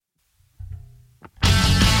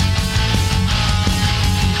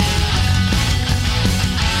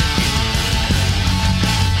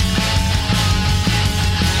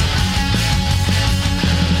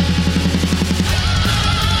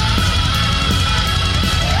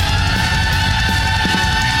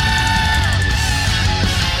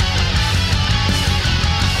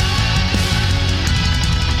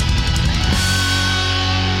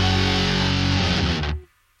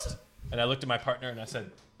looked at my partner and I said,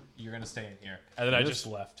 "You're gonna stay in here," and then I just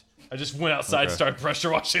left. I just went outside, started pressure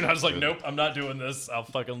washing. I was like, "Nope, I'm not doing this. I'll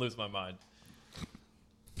fucking lose my mind."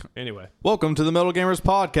 Anyway, welcome to the Metal Gamers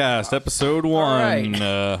Podcast, episode 1.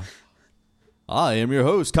 Right. I am your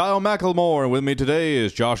host, Kyle McLemore, and with me today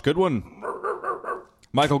is Josh Goodwin,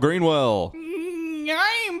 Michael Greenwell,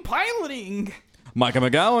 I'm piloting. Micah I'm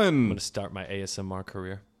McGowan, gonna start my ASMR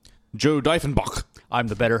career. Joe Diefenbach, I'm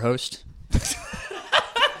the better host.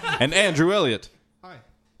 and Andrew Elliott. Hi.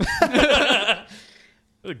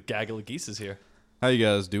 A gaggle of geese is here. How you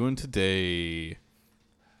guys doing today?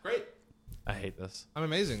 Great. I hate this. I'm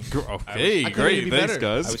amazing. Okay, great. Thanks,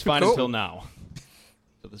 guys. I was fine until now.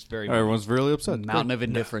 So this very Everyone's really upset. Mountain of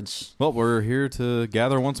indifference. Well, we're here to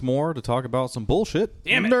gather once more to talk about some bullshit.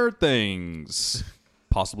 Damn it. Nerd things.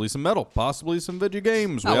 Possibly some metal. Possibly some video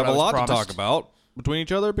games. Not We have what I a was lot promised. to talk about between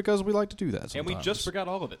each other because we like to do that sometimes. and we just forgot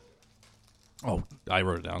all of it. Oh, I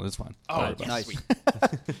wrote it down. It's fine. Oh, Nice.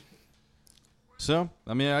 So,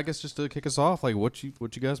 I mean, I guess just to kick us off, like what you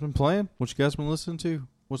guys been playing? What you guys been listening to?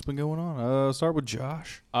 What's been going on? Start with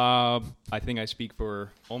Josh. I think I speak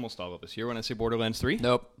for almost all of us here when I say Borderlands 3.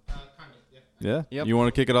 Nope. Yeah. Yep. You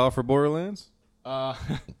want to kick it off for Borderlands? Uh,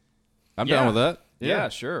 I'm yeah. down with that. yeah,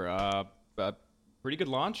 sure. Pretty good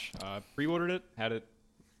launch. Pre-ordered it.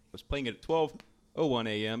 Was playing it at 12:01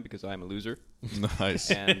 a.m. because I'm a loser. Nice.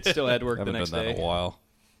 And still had to work the Haven't next done that day. in a while.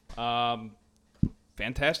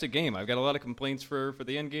 Fantastic game. I've got a lot of complaints for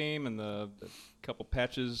the end game and the couple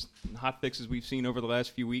patches and hot fixes we've seen over the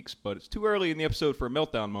last few weeks, but it's too early in the episode for a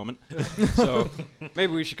meltdown moment. So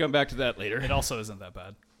maybe we should come back to that later. It also isn't that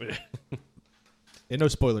bad. And no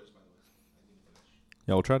spoilers.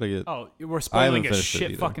 Yeah, we'll try to get. Oh, we're haven't spoiling a finished it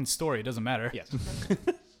shit either. fucking story. It doesn't matter. Yes.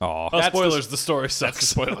 Aw, Oh, spoilers. The story sucks. That's the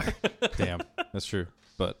spoiler. damn. That's true.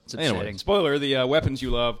 But It's anyway, upsetting. Spoiler, the weapons you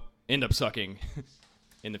love end up sucking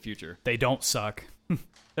in the future. They don't suck.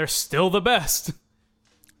 They're still the best.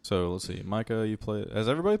 so let's see. Micah, you played. Has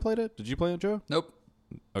everybody played it? Did you play it, Joe? Nope.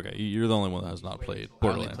 Okay, you're the only one that has not played I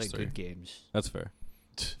only Borderlands play 3. good games. That's fair.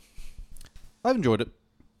 I've enjoyed it.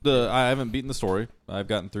 I haven't beaten the story. I've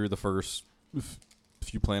gotten through the first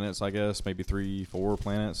few planets, I guess, maybe 3-4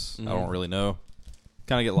 planets. I don't really know.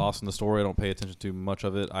 Kind of get lost in the story. I don't pay attention to much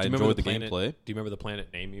of it. I enjoyed the gameplay. Do you remember the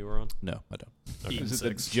planet name you were on? No, I don't. Okay. Is it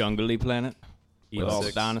the jungly planet? With all the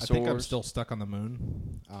E6. I dinosaurs? think I'm still stuck on the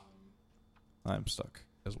moon. I'm stuck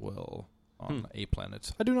as well on a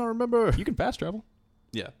planet. I do not remember. You can fast travel.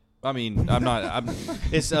 Yeah. I mean, I'm not.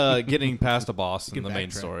 It's getting past a boss in can the main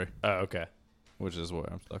backtrack. story, Oh, okay. which is where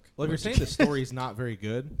I'm stuck. Well, if you're saying the story's not very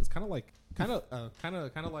good, it's kind of like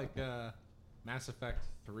Mass Effect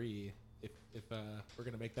 3. If we're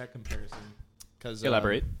gonna make that comparison, because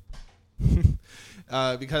Elaborate.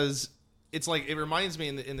 because it's like it reminds me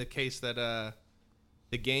in the case that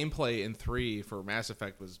the gameplay in 3 for Mass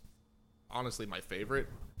Effect was honestly my favorite,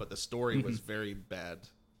 but the story was very bad.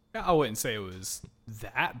 I wouldn't say it was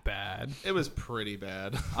that bad. It was pretty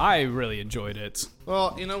bad. I really enjoyed it.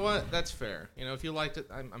 Well, you know what? That's fair. You know, if you liked it,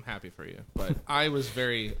 I'm happy for you. But I was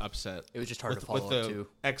very upset. It was just hard with, to follow with up the to.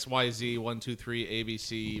 XYZ 1 2 3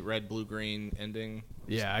 ABC red blue green ending.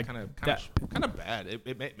 Yeah, kind of bad.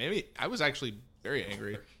 It maybe I was actually very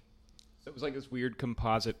angry. It was like this weird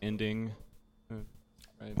composite ending.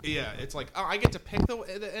 Right. Yeah, it's like I get to pick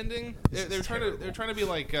the ending. They're trying to be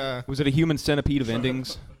like Was it a human centipede of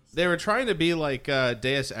endings? they were trying to be like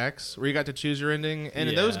Deus Ex, where you got to choose your ending. And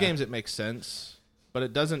in those Yeah. games, it makes sense, but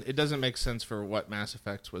it doesn't make sense for what Mass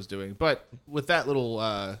Effect was doing. But with that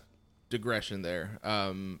little digression there,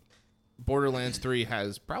 Borderlands 3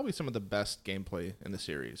 has probably some of the best gameplay in the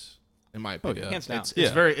series, in my opinion. yeah. Hands down.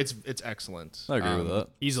 It's excellent. I agree with that.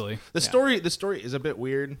 Easily. The story is a bit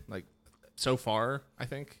weird, like so far. I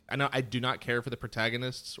think I do not care for the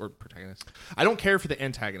protagonists. I don't care for the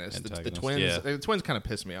antagonists. The Antagonists, twins. yeah. The twins kind of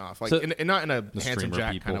piss me off, like So- and not in a The handsome streamer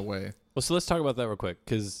Jack people. kind of way. Well, so let's talk about that real quick,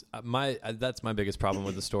 because that's my biggest problem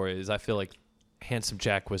with the story is I feel like Handsome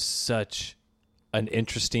Jack was such an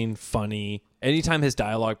interesting, funny. Anytime his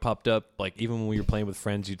dialogue popped up, like even when we were playing with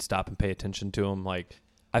friends, you'd stop and pay attention to him. Like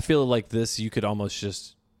I feel like this, you could almost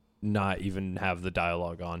just not even have the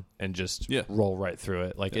dialogue on and just roll right through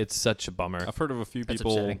it. Like it's such a bummer. I've heard of a few That's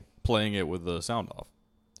people upsetting. playing it with the sound off.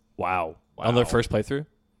 Wow. On their first playthrough?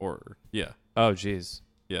 Or Oh, jeez.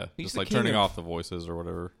 yeah, He's just the like king turning of- off the voices or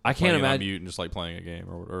whatever. I can't Playing it on imagine- mute and just like playing a game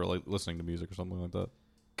or like listening to music or something like that.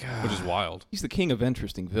 Which is wild. He's the king of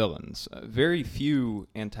interesting villains. Very few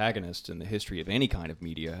antagonists in the history of any kind of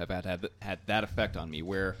media have had that effect on me,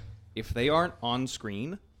 where if they aren't on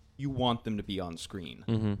screen, you want them to be on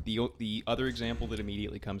screen. The other example that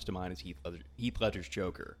immediately comes to mind is Heath Ledger's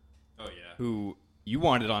Joker. Oh yeah. Who you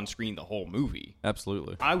want it on screen the whole movie.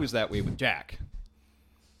 Absolutely. I was that way with Jack.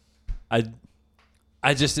 It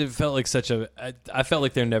felt like I felt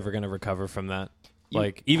like they're never going to recover from that.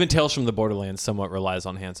 Like, even Tales from the Borderlands somewhat relies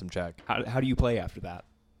on Handsome Jack. How do you play after that?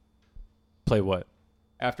 Play what?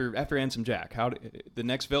 After Handsome Jack, the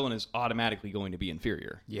next villain is automatically going to be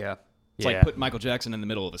inferior. Yeah. It's like putting Michael Jackson in the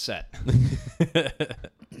middle of a set.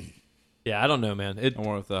 Yeah, I don't know, man. I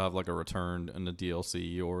wonder if they'll have like a return in the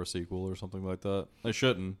DLC or a sequel or something like that. They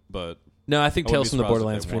shouldn't, but No, I think I wouldn't Tales be from the surprised if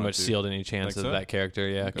Borderlands they pretty wanted much to. sealed any chance Think of so? that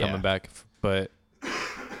character, coming Yeah. back. But I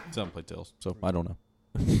haven't played Tales, so I don't know.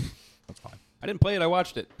 That's fine. I didn't play it. I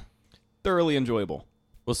watched it. Thoroughly enjoyable.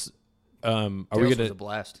 are Tales we was gonna? a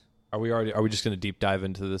blast. Are we just gonna deep dive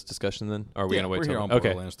into this discussion then? Or are we Yeah, gonna wait we're till here on okay?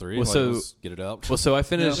 Borderlands 3. Well, Like, so let's get it out. Well, so I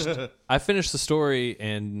finished. I finished the story,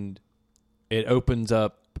 and it opens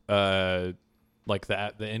up like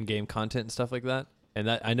the end game content and stuff like that. And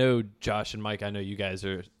that I know Josh and Mike. I know you guys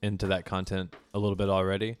are into that content a little bit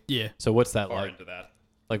already. Yeah. So what's that Far like? into that.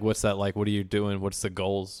 Like, what's that like? What are you doing? What's the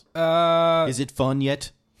goals? It's it fun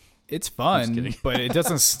yet? fun, kidding. but it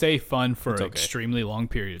doesn't stay fun for an okay. extremely long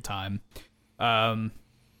period of time.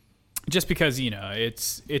 Just because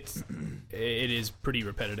it is pretty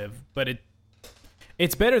repetitive, but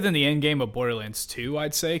it's better than the end game of Borderlands 2,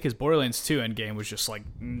 I'd say, because Borderlands 2 end game was just like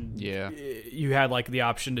you had like the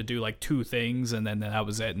option to do like 2 things, and then that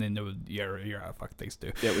was it, and then it was fuck things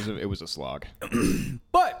do. Yeah, it was a slog.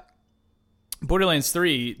 But Borderlands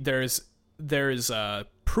 3, there's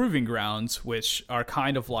Proving Grounds, which are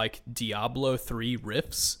kind of like Diablo 3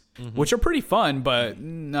 riffs, which are pretty fun, but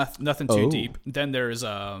nothing too deep. Then there's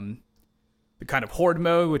the kind of Horde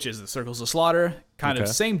mode, which is the Circles of Slaughter, kind of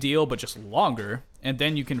same deal, but just longer. And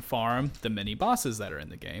then you can farm the mini bosses that are in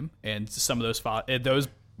the game, and some of those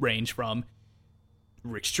range from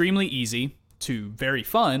extremely easy to very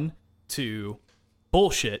fun to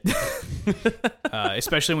bullshit.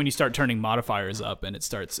 Especially when you start turning modifiers up, and it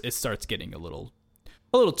starts getting a little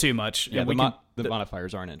too much. Yeah, And the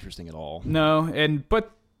modifiers aren't interesting at all. no,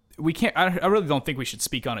 but we can't. I really don't think we should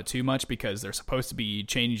speak on it too much because they're supposed to be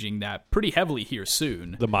changing that pretty heavily here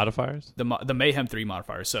soon. The modifiers? The Mayhem 3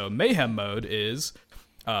 modifier. So Mayhem mode is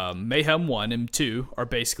Mayhem 1 and 2 are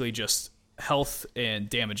basically just health and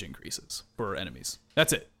damage increases for enemies.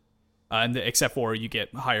 That's it. Except for you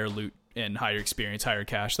get higher loot and higher experience, higher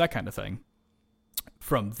cash, that kind of thing.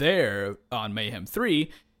 From there, on Mayhem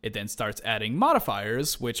 3, it then starts adding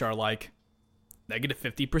modifiers, which are like negative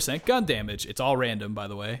 50% gun damage. It's all random, by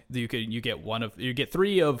the way. You get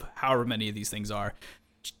 3 of however many of these things are.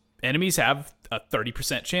 Enemies have a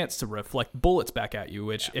 30% chance to reflect bullets back at you,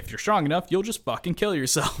 which if you're strong enough, you'll just fucking kill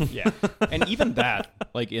yourself. Yeah, and even that,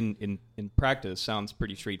 like in practice, sounds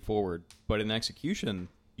pretty straightforward. But in execution,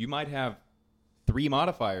 you might have 3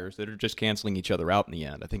 modifiers that are just canceling each other out in the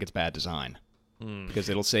end. I think it's bad design because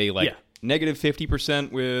it'll say like negative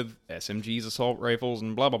 50% with SMGs, assault rifles,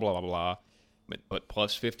 and blah blah blah blah blah. But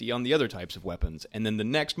plus 50 on the other types of weapons, and then the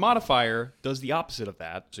next modifier does the opposite of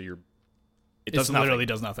that. So it literally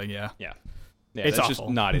does nothing. Yeah. Yeah, It's that's awful. just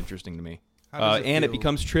not interesting to me. How does it And it feel?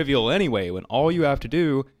 becomes trivial anyway when all you have to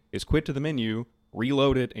do is quit to the menu,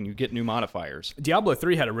 reload it, and you get new modifiers. Diablo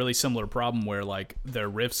 3 had a really similar problem where like their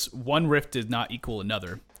rifts, one rift did not equal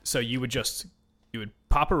another. So you would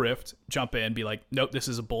pop a rift, jump in, be like, nope, this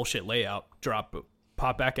is a bullshit layout, drop,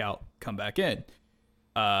 pop back out, come back in.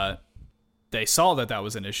 They saw that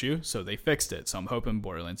was an issue, so they fixed it. So I'm hoping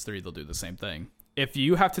Borderlands 3 they'll do the same thing. If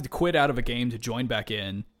you have to quit out of a game to join back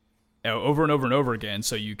in over and over and over again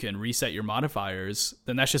so you can reset your modifiers,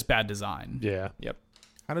 then that's just bad design. Yeah. Yep.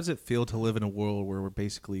 How does it feel to live in a world where we're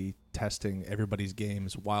basically testing everybody's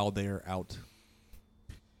games while they're out?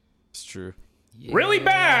 It's true. Really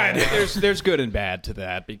bad! There's good and bad to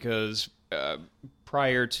that because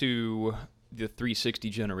prior to the 360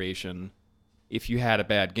 generation, if you had a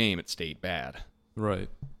bad game, it stayed bad. Right.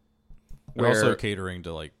 They're also catering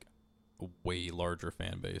to like a way larger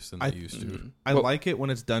fan base than they used to. I like it when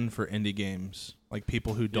it's done for indie games, like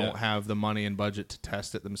people who don't Yeah. have the money and budget to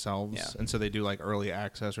test it themselves, Yeah. and so they do like early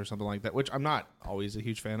access or something like that, which I'm not always a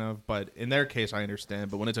huge fan of, but in their case I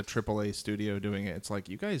understand. But when it's a AAA studio doing it, it's like,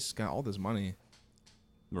 you guys got all this money.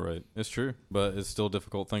 Right. It's true, but it's still a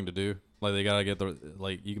difficult thing to do. Like they gotta get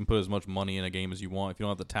you can put as much money in a game as you want. If you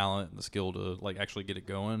don't have the talent and the skill to like actually get it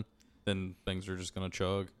going, then things are just gonna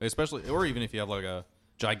chug. Especially, or even if you have like a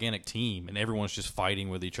gigantic team and everyone's just fighting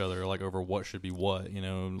with each other like over what should be what,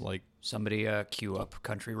 like Somebody queue up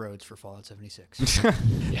Country Roads for Fallout 76.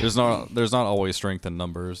 there's not always strength in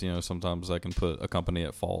numbers. Sometimes that can put a company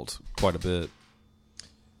at fault quite a bit.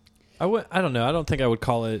 I don't know. I don't think I would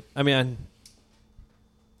call it. I mean,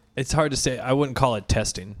 it's hard to say. I wouldn't call it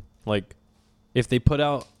testing. Like, if they put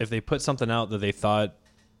something out that they thought,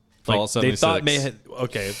 Fallout like, they 76. thought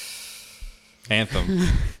okay. Anthem.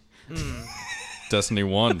 Destiny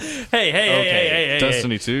 1. Hey.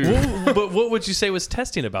 Destiny 2. But what would you say was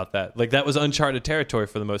testing about that? Like, that was uncharted territory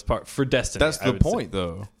for the most part for Destiny. That's I the would point, say.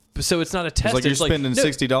 though. So it's not a test. It's like you're It's spending no,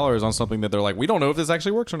 $60 on something that they're like, we don't know if this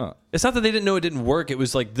actually works or not. It's not that they didn't know it didn't work. It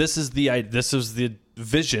was like, this is the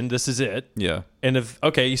vision. This is it. Yeah. And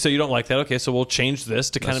so you don't like that. Okay, so we'll change this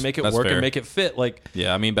to kind of make it that's work fair. and make it fit. Like,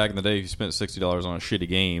 Yeah, I mean, back in the day, if you spent $60 on a shitty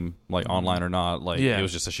game, like online or not, like Yeah. it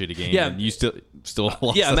was just a shitty game. Yeah. And you still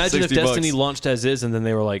lost yeah, that imagine if 60 Destiny bucks. launched as is, and then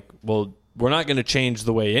they were like, well, we're not going to change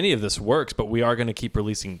the way any of this works, but we are going to keep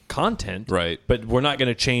releasing content. Right. But we're not going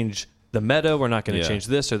to change the meta. We're not going to Yeah. change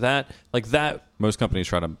this or that. Like that. Most companies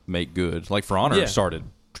try to make good. Like For Honor Yeah. started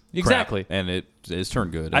crap, Exactly. and it's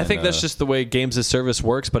turned good. I And, think that's just the way games as service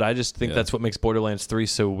works, but I just think Yeah. that's what makes Borderlands 3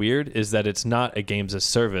 so weird is that it's not a games as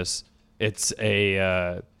service. It's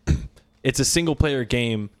a it's a single player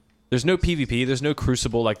game. There's no PvP, there's no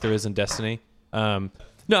crucible like there is in Destiny. No,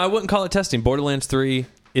 I wouldn't call it testing. Borderlands 3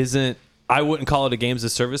 isn't I wouldn't call it a games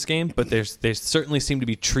as service game, but they certainly seem to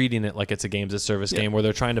be treating it like it's a games as service game where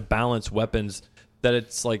they're trying to balance weapons that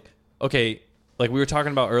it's like, okay, like we were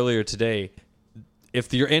talking about earlier today,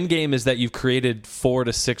 if your end game is that you've created 4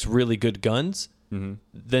 to 6 really good guns,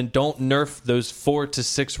 then don't nerf those 4 to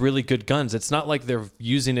 6 really good guns. It's not like they're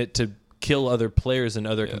using it to kill other players in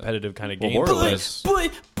other competitive kind of games. Borderlands.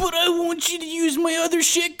 But I want you to use my other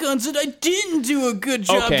shit guns that I didn't do a good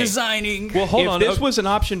job Okay. designing. Well, hold if on. this was an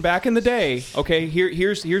option back in the day, okay,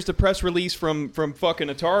 here's the press release from fucking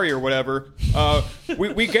Atari or whatever.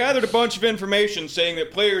 We gathered a bunch of information saying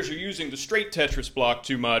that players are using the straight Tetris block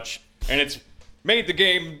too much, and it's made the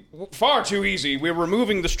game far too easy. We're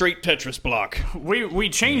removing the straight Tetris block. We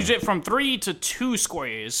changed it from 3 to 2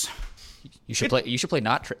 squares. You should play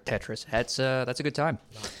not Tetris. That's a good time.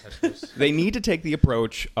 They need to take the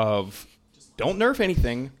approach of don't nerf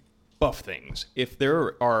anything, buff things. If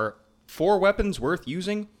there are 4 weapons worth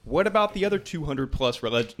using, what about the other 200 plus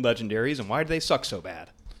legendaries, and why do they suck so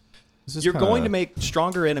bad? You're going to make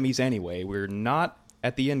stronger enemies anyway. We're not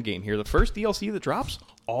at the end game here. The first DLC that drops,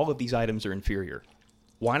 all of these items are inferior.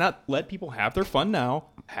 Why not let people have their fun now,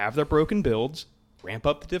 have their broken builds, ramp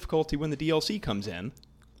up the difficulty when the DLC comes in,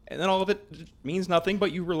 and then all of it means nothing,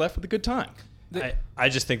 but you were left with a good time. I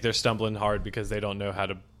just think they're stumbling hard because they don't know how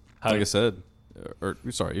to. like I said.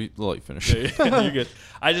 Sorry, I'll let you finish. You're good.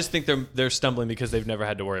 I just think they're stumbling because they've never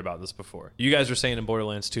had to worry about this before. You guys were saying in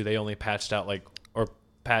Borderlands 2 they only patched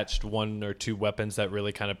 1 or 2 weapons that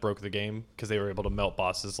really kind of broke the game because they were able to melt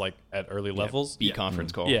bosses like at early levels. B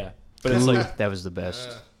conference call. Yeah, but it's like That was the best.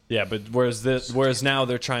 yeah, but whereas now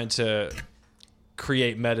they're trying to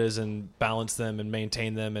create metas and balance them and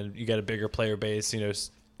maintain them, and you got a bigger player base. You know,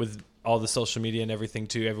 with all the social media and everything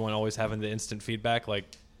too, everyone always having the instant feedback. Like,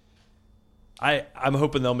 I'm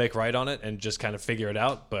hoping they'll make right on it and just kind of figure it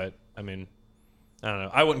out. But I mean, I don't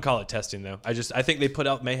know. I wouldn't call it testing though. I think they put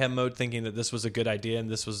out Mayhem mode thinking that this was a good idea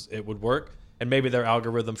and it would work. And maybe their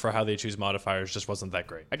algorithm for how they choose modifiers just wasn't that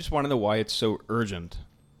great. I just want to know why it's so urgent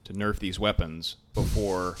to nerf these weapons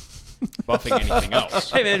before buffing anything else.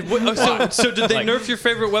 Hey man, so did they nerf your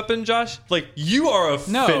favorite weapon, Josh? Like, you are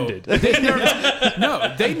offended. They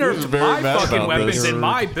nerfed very my mad fucking about weapons this. in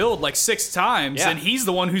my build like 6 times, Yeah. and he's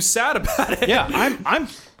the one who's sad about it. Yeah, I'm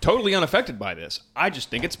totally unaffected by this. I just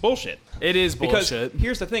think it's bullshit. It is bullshit. Because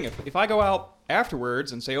here's the thing: if I go out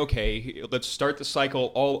afterwards and say, okay, let's start the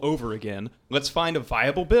cycle all over again. Let's find a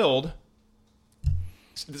viable build,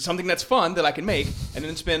 something that's fun that I can make, and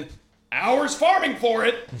then spend hours farming for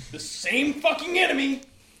it, the same fucking enemy,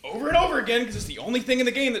 over and over again, because it's the only thing in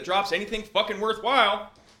the game that drops anything fucking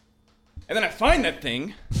worthwhile. And then I find that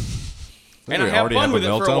thing, and I we have already fun have with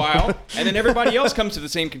a it for a meltdown? while, and then everybody else comes to the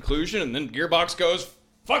same conclusion, and then Gearbox goes,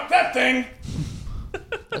 fuck that thing!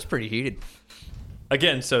 That's pretty heated.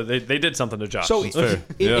 Again, so they did something to Josh. So fair.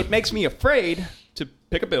 Yeah. it makes me afraid to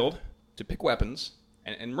pick a build, to pick weapons,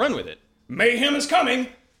 and run with it. Mayhem is coming!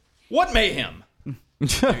 What mayhem?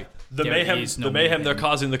 the There mayhem, is no the mayhem mayhem. they're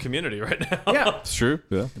causing the community right now. Yeah. It's true.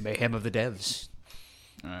 Yeah. The mayhem of the devs.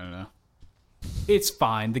 I don't know. It's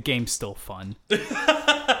fine. The game's still fun.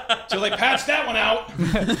 Till they patch that one out.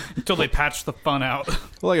 Until they patch the fun out.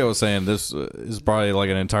 Well, like I was saying, this is probably like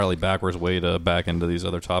an entirely backwards way to back into these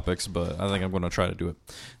other topics, but I think I'm going to try to do it.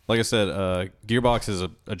 Like I said, Gearbox is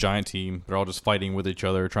a giant team. They're all just fighting with each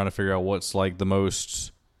other, trying to figure out what's like the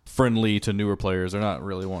most friendly to newer players. They're not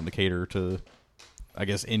really wanting to cater to I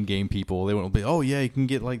guess in-game people, they won't be, oh yeah, you can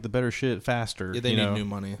get like the better shit faster. Yeah, they need new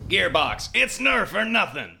money. Gearbox, it's Nerf or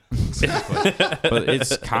nothing. But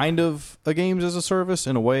it's kind of a games as a service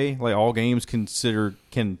in a way. Like all games can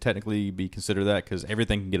technically be considered that because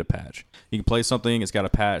everything can get a patch. You can play something, it's got a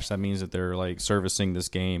patch. That means that they're like servicing this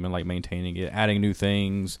game and like maintaining it, adding new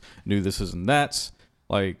things, new this and that's.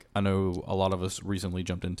 Like I know a lot of us recently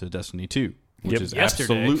jumped into Destiny 2, which is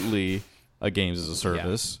Yesterday. absolutely a games as a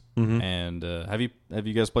service. And have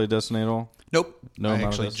you guys played Destiny at all? Nope. No I amount of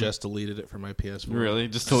actually Destiny? just deleted it from my PS4. Really?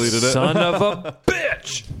 Just deleted it? Son of a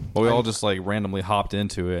bitch. Well, we all just like randomly hopped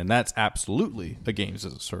into it, and that's absolutely a games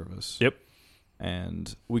as a service. Yep.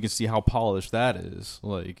 And we can see how polished that is,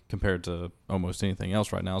 like compared to almost anything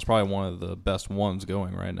else right now. It's probably one of the best ones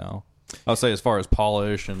going right now. I would say as far as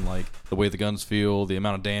polish and like the way the guns feel, the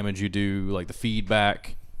amount of damage you do, like the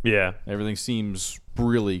feedback, Yeah. everything seems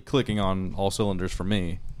really clicking on all cylinders for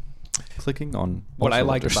me. Clicking on all What I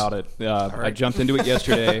liked cylinders. about it, I jumped into it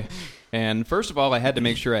yesterday, and first of all, I had to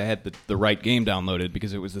make sure I had the right game downloaded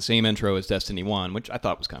because it was the same intro as Destiny 1, which I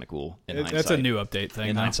thought was kind of cool. That's a new update thing.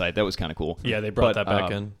 In now. hindsight, that was kind of cool. Yeah, they brought that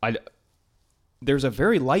back in. There's a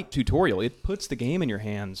very light tutorial. It puts the game in your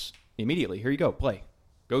hands immediately. Here you go, play,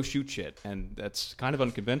 go shoot shit, and that's kind of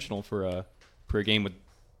unconventional for a game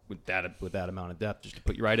with that amount of depth. Just to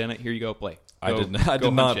put you right in it. Here you go, play. I Go- did go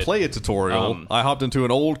not hunt shit. play a tutorial. Um, I hopped into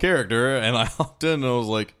an old character, and I hopped in, and I was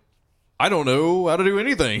like, I don't know how to do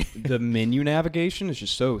anything. The menu navigation is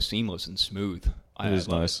just so seamless and smooth. It is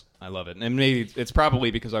love nice. I love it. And maybe it's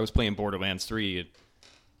probably because I was playing Borderlands 3.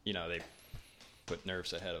 They put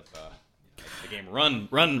nerfs ahead of the game. Run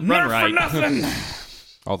right.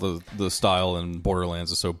 All the style in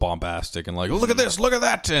Borderlands is so bombastic and like, look at this, look at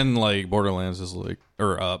that, and like Borderlands is like,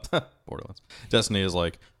 Borderlands. Destiny is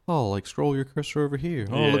like, oh, like scroll your cursor over here.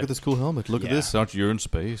 Oh, Yeah. look at this cool helmet. Look at Yeah. this. Aren't you in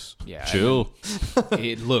space? Yeah, Chill.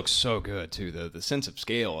 It looks so good too. The sense of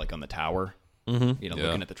scale, like on the tower. Mm-hmm. Yeah.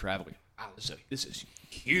 Looking at the travel. Wow, this is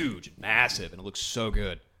huge, and massive, and it looks so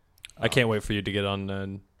good. I can't wait for you to get on.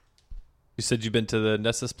 You said you've been to the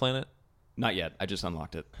Nessus planet? Not yet. I just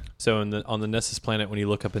unlocked it. So on the Nessus planet, when you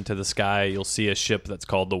look up into the sky, you'll see a ship that's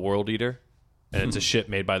called the World Eater, and it's a ship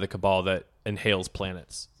made by the Cabal that inhales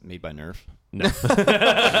planets. Made by Nerf. No.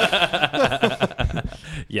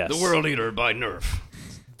 Yes. The World Eater by Nerf.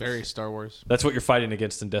 Very Star Wars. That's what you're fighting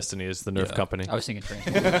against in Destiny is the Nerf Yeah. company. I was thinking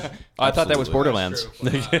Transformers. I thought that was Borderlands.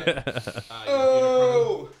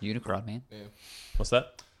 Unicron, man. What's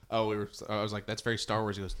that? Oh, I was like, that's very Star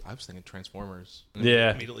Wars. He goes, I was thinking Transformers.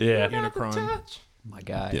 Yeah. Immediately, Yeah. Unicron. My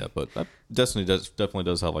guy. Yeah, but Destiny definitely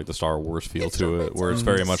does have like the Star Wars feel to it, where it's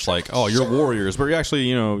very much like, oh, you're warriors, but you're actually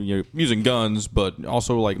you're using guns, but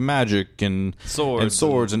also like magic and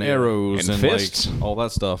swords and arrows And and fists. like all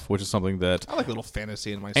that stuff, which is something that I like a little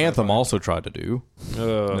fantasy in my Anthem sci-fi. also tried to do.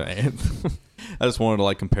 I just wanted to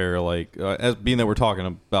like compare like as being that we're talking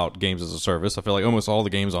about games as a service. I feel like almost all the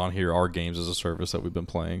games on here are games as a service that we've been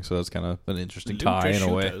playing, so that's kind of an interesting tie in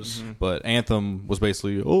a way. But Anthem was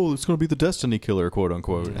basically, oh, it's going to be the Destiny killer, quote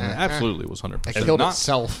unquote. And it absolutely was 100%. It killed not.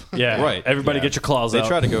 itself. Yeah. Right. Everybody Yeah. get your claws They out.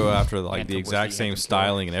 try to go after like the Anthem was exact the same Anthem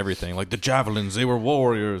styling and everything, like the javelins. They were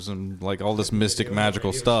warriors and like all this mystic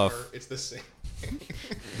magical stuff. It's the same.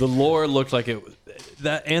 The lore looked like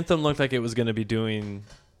that Anthem looked like it was going to be doing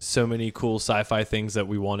so many cool sci-fi things that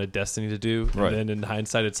we wanted Destiny to do. Right. And then in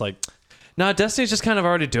hindsight, it's like, nah, Destiny's just kind of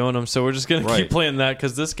already doing them, so we're just going to Right. keep playing that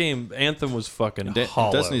because this game, Anthem, was fucking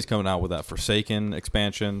hollow. Destiny's coming out with that Forsaken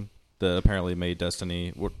expansion that apparently made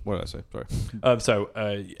Destiny. What did I say?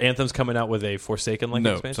 Sorry. Anthem's coming out with a Forsaken-like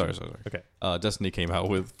No, expansion? sorry. Okay. Destiny came out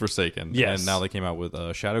with Forsaken. Yes. And now they came out with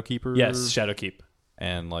Shadowkeeper. Yes, Shadowkeep.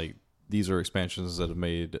 And like these are expansions that have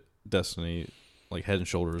made Destiny like head and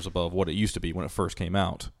shoulders above what it used to be when it first came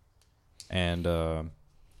out. And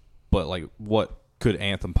but like what could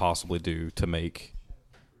Anthem possibly do to make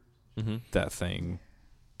that thing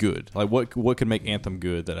good? Like what could make Anthem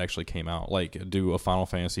good that actually came out? Like do a Final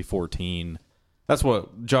Fantasy 14. That's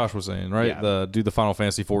what Josh was saying, right? Yeah. Do the Final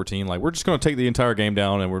Fantasy 14. Like we're just going to take the entire game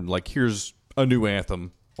down and we're like, here's a new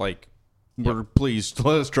Anthem. Like we're pleased.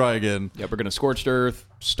 Let us try again. Yeah, we're gonna Scorched Earth,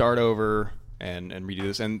 start over, and redo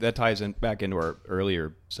this, and that ties in back into our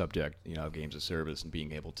earlier subject, games as service and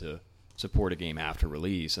being able to support a game after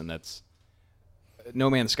release, and that's No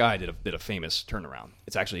Man's Sky did a famous turnaround.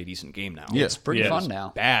 It's actually a decent game now. Yeah. It's pretty Yeah. fun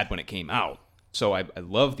now. Bad when it came out, so I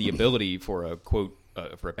love the ability for a quote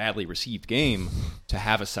for a badly received game to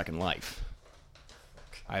have a second life.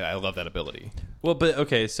 I love that ability. Well, but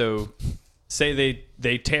okay, so say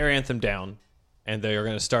they tear Anthem down and they are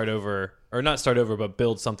going to start over, or not start over, but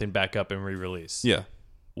build something back up and re-release. Yeah.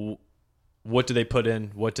 what do they put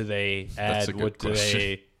in? What do they That's add? a good What do question.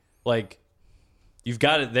 they like? You've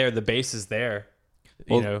got it there. The base is there.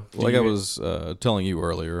 Well, You know, like I was telling you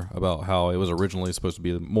earlier about how it was originally supposed to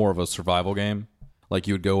be more of a survival game. Like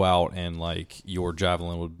you would go out and like your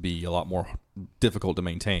javelin would be a lot more difficult to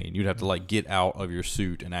maintain. You'd have to like get out of your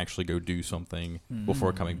suit and actually go do something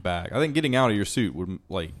before coming back. I think getting out of your suit would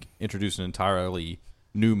like introduce an entirely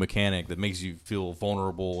new mechanic that makes you feel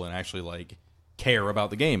vulnerable and actually like care about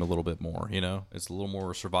the game a little bit more. You know, it's a little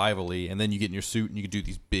more survivally, and then you get in your suit and you can do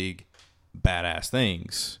these big badass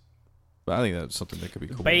things. But I think that's something that could be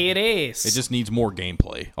cool. Badass. It just needs more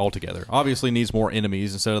gameplay altogether. Obviously needs more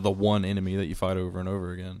enemies instead of the one enemy that you fight over and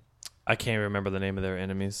over again. I can't remember the name of their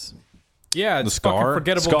enemies. Yeah, The it's Scar? fucking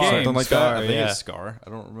forgettable Scar. game. Something like Scar, that. I think yeah. it's Scar. I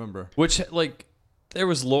don't remember. Which like there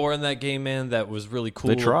was lore in that game, man, that was really cool.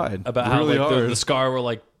 They tried about how really like the hard. Scar were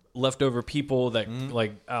like leftover people that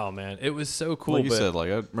like oh man, it was so cool. Like you but said, like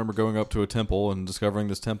I remember going up to a temple and discovering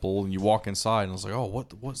this temple, and you walk inside, and I was like, "Oh,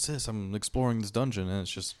 what's this? I'm exploring this dungeon, and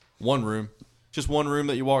it's just one room,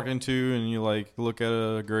 that you walk into, and you like look at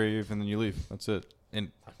a grave, and then you leave. That's it.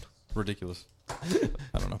 And ridiculous.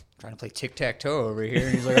 I don't know. Trying to play tic tac toe over here.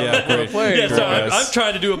 And he's like, Yeah, I'm gonna great. play. yeah, so I'm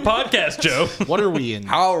trying to do a podcast, Joe. What are we in?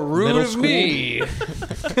 How rude Middle of school? me.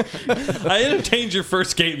 I entertained your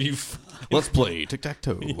first game, you Let's play tic tac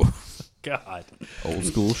toe. God. Old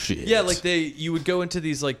school shit. Yeah, like you would go into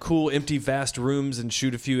these like cool, empty, vast rooms and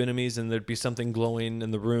shoot a few enemies, and there'd be something glowing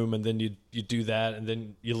in the room, and then you do that, and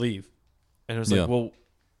then you leave. And it was like, Yeah. well,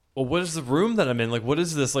 what is the room that I'm in? Like, what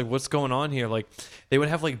is this? Like, what's going on here? Like, they would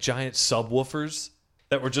have like giant subwoofers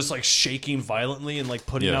that were just like shaking violently and like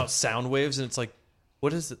putting Yeah. out sound waves, and it's like,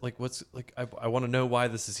 what is it? Like, what's like? I want to know why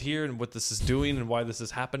this is here and what this is doing and why this is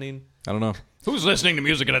happening. I don't know. Who's listening to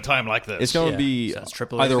music at a time like this? It's going to Yeah. be Sounds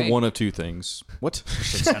triple A either to me. one of two things. What? It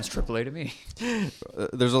sounds AAA to me.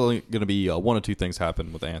 There's only going to be one of two things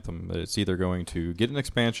happen with Anthem. It's either going to get an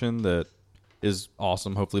expansion that is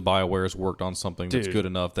awesome. Hopefully BioWare has worked on something that's Dude. good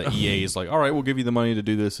enough that EA is like, all right, we'll give you the money to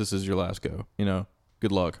do this. This is your last go. You know,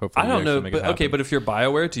 good luck. Hopefully I you don't actually know, make it but okay, happen. but if you're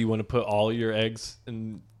BioWare, do you want to put all your eggs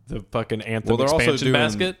in the fucking Anthem well, they're also expansion doing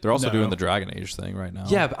basket? they're also No. doing the Dragon Age thing right now.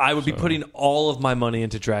 Yeah, but I would be So- putting all of my money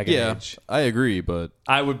into Dragon Yeah, Age. I agree, but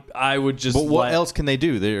I would just. but what let- else can they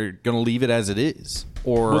do? They're going to leave it as it is,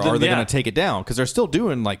 or Well, then, are they yeah. going to take it down? Because they're still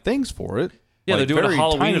doing like things for it. Yeah, Like, they're doing a very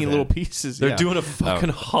Halloween tiny event. little pieces. They're yeah. doing a fucking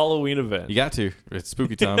Halloween event. You got to. It's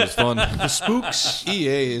spooky time. It's fun. Spooks.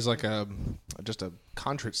 EA is like just a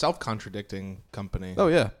self-contradicting company. Oh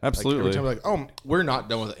yeah, Like, absolutely. every time we're like, oh, we're not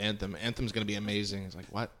done with Anthem. Anthem's going to be amazing. It's like,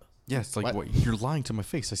 what? Yeah, it's like, What? what? You're lying to my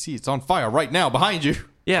face. I see it's on fire right now behind you.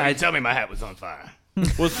 Yeah, I, Tell me my hat was on fire.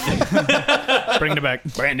 well, Bringing it back.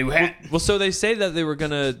 Brand new hat. well, so they say that they were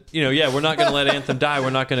gonna, we're not gonna let Anthem die.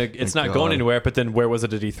 We're not gonna. It's not going God. anywhere. But then, where was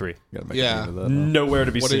it at E3? Gotta make Yeah. a note of that, huh? Nowhere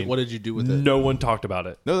to be seen. What did you do with it? No one talked about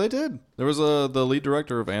it. No, they did. There was the lead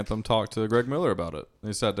director of Anthem talked to Greg Miller about it.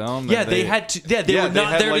 They sat down. Yeah, and they had to. Yeah, they were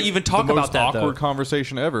not had, there like, to even talk the about most that. awkward Though.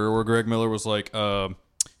 conversation ever, where Greg Miller was like,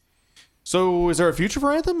 "So, is there a future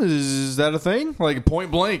for Anthem? Is that a thing?" Like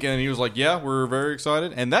point blank, and he was like, "Yeah, we're very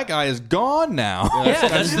excited." And that guy is gone now. Yeah,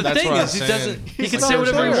 that's the thing what I'm is he saying. doesn't. He He's can not say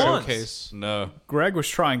whatever he there. wants. Showcase. No, Greg was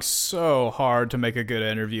trying so hard to make a good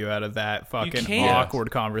interview out of that fucking can't.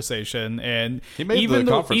 awkward conversation, and He made even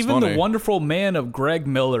the conference even funny. the wonderful man of Greg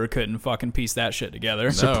Miller couldn't fucking piece that shit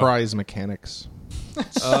together. Surprise mechanics.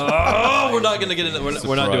 Oh, we're not gonna get into.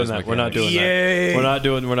 We're not doing that. We're not doing Yay. that.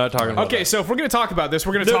 We're not talking about. Okay, that. so if we're going to talk about this,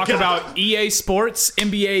 we're going to talk about EA Sports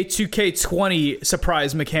NBA 2K20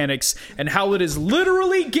 surprise mechanics and how it is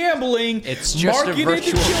literally gambling It's just a marketed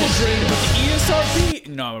to virtual children with ESRB.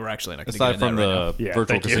 No, we're actually not going to get aside into from that right now. the Yeah, virtual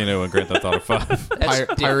thank you. casino and Grand Theft Auto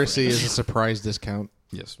 5. Piracy is a surprise discount.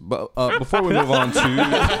 Yes, but before we move on to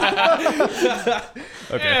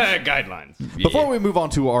Yeah, guidelines. before we move on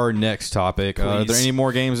to our next topic, are there any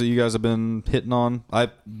more games that you guys have been hitting on? I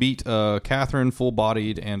beat Catherine full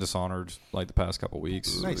bodied and Dishonored like the past couple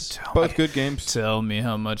weeks. Nice. Both good games. Tell me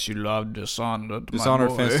how much you love Dishonored.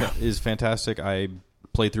 Dishonored is fantastic. I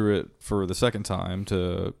played through it for the second time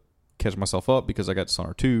to catch myself up because I got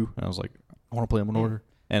Dishonored 2 and I was like, I want to play them in order.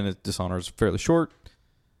 And Dishonored is fairly short,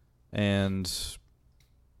 and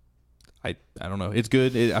I don't know. It's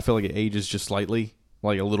good. I feel like it ages just slightly,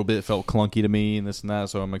 like a little bit. It felt clunky to me and this and that.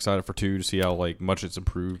 So I'm excited for 2 to see how like much it's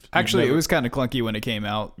improved. Actually, it was kind of clunky when it came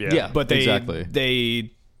out. Yeah. But they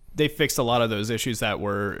exactly. they fixed a lot of those issues that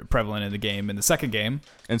were prevalent in the game in the second game.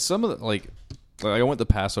 And some of the like I went the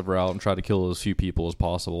passive route and tried to kill as few people as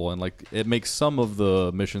possible, and like it makes some of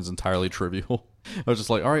the missions entirely trivial. I was just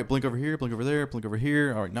like, all right, blink over here, blink over there, blink over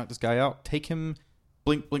here. All right, knock this guy out, take him.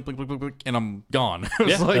 blink, blink, blink, blink, blink, blink, and I'm gone. It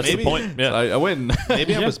was Yeah, like, that's the point. Yeah. I win.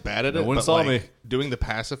 Maybe I was bad at No it, one but saw like, me. doing the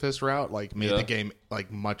pacifist route like made Yeah. the game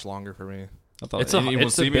like much longer for me. I thought It's a- anyone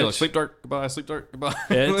it's a see me like bitch. sleep dart, goodbye, sleep dart, goodbye.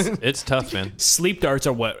 It's tough, man. Sleep darts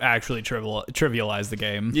are what actually trivialize the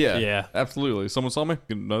game. Yeah, Yeah. absolutely. Someone saw me?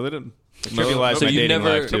 No, they didn't. Trivialized So my you dating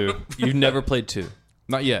never, life too. you never played 2.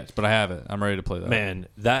 Not yet, but I have it. I'm ready to play that. Man,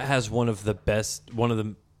 that has one of the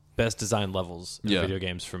best designed levels in Yeah. video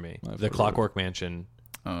games for me. I've The heard Clockwork Mansion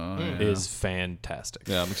Yeah. is fantastic.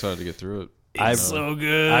 Yeah, I'm excited to get through it. I've So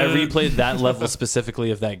good. I replayed that level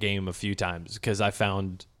specifically of that game a few times because I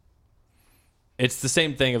found it's the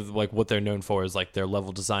same thing of like what they're known for is like their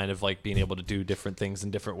level design of like being able to do different things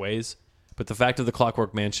in different ways. But the fact of the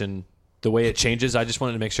Clockwork Mansion, the way it changes, I just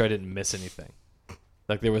wanted to make sure I didn't miss anything.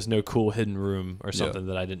 Like there was no cool hidden room or something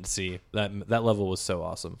that I didn't see. That level was so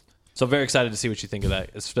awesome. So I'm very excited to see what you think of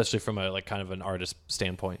that, especially from a like kind of an artist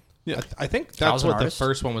standpoint. Yeah, I think Kyle's that's an what the artist?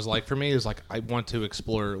 first one was like for me. Is like I want to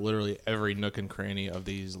explore literally every nook and cranny of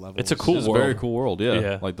these levels. It's a cool it's a world. very cool world. Yeah.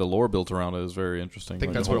 Yeah. like the lore built around it is very interesting. I think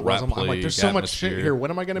Like, that's the what it whole was. I'm rat like, there's plague so much shit atmosphere. here.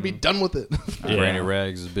 When am I going to be done with it? Yeah. Granny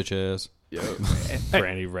Rags' bitch ass.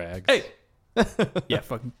 Granny Rag. Hey, Yeah,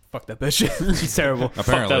 fuck that bitch. She's terrible.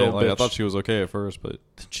 apparently, old like, I bitch. thought she was okay at first, but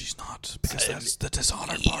she's not because that's the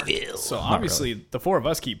Dishonored part. So obviously, the four of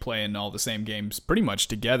us keep playing all the same games pretty much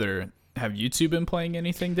together. Have you two been playing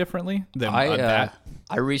anything differently than that?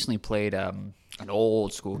 I recently played an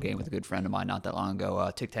old school game with a good friend of mine not that long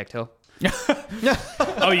ago, Tic Tac Joe.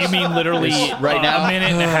 Oh, you mean literally Right now? a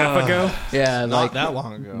minute and a half ago? Yeah, Not like that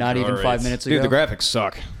long ago. not even Alright. 5 minutes ago. Dude, the graphics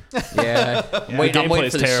suck. Yeah, I'm waiting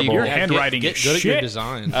gameplay's for the terrible. Your sequel. handwriting Get is good at your shit.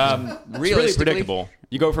 design. It's really Realistically, predictable.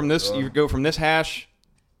 You go from this, hash,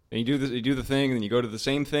 and you do the thing, and then you go to the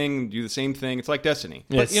same thing, and do the same thing. It's like Destiny.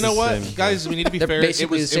 Yeah, but it's you know the what, same. guys? We need to be They're fair.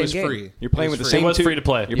 basically It the was same free. You're playing with the free. same It was two. free to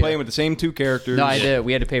play. You're Yeah. playing with the same two characters. No, I did.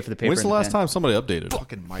 We had to pay for the paper. When's the and last pen. time somebody updated?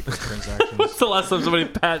 Fucking microtransactions. When's the last time somebody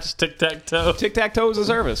patched Tic Tac Toe? Tic Tac Toe is a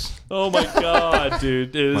service. Oh my god,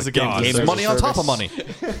 dude! It is a game. God, Games it's as a money on top service. of money.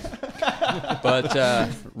 But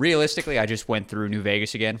realistically, I just went through New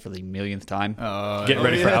Vegas again for the millionth time. Getting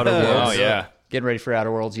ready for Outer Worlds. Oh yeah. Getting ready for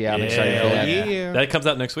Outer Worlds. Yeah, I'm excited for Yeah. that. Yeah. That comes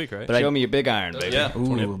out next week, right? But Show me your big iron, baby. Yeah,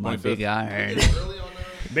 Ooh, my big iron.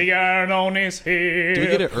 Big iron on his head. Do we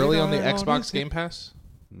get it early on the Xbox Game Pass?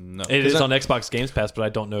 No, It is on Xbox Games Pass, but I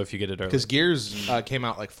don't know if you get it early. Because Gears came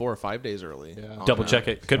out like 4 or 5 days early. Yeah. Double check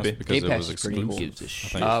it. Could be. because Game it Pass was is pretty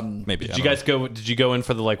exclusive. cool. I think. Maybe. Did you guys go? Did you go in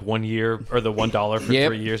for the like 1 year or the $1 for Yep.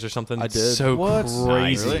 3 years or something? I did. So What?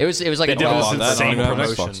 crazy. Really? It was like They a did Oh, this dollar. that- insane I don't even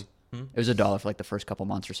have promotion. Xbox. It was $1 for like the first couple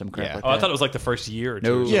months or some crap Yeah. like Oh, I that. thought it was like the first year or two.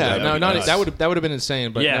 No. or something. Yeah, That'd no, be not nuts. that would have been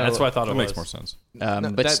insane. But Yeah, no, that's what I thought it That was. makes more sense.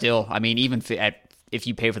 But that- still, I mean, even if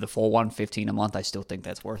you pay for the full one, $15 a month, I still think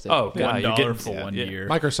that's worth it. Oh god, you're $1 getting for 1 yeah. year.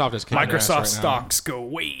 Microsoft is kicking ass Microsoft right now. stocks go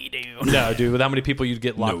way down. No, dude, with how many people you'd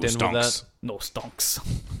get locked in with that? No stonks.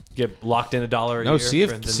 Get locked in $1 a No, year. Sea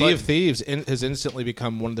for of, instance. sea of Thieves has instantly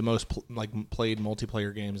become one of the most played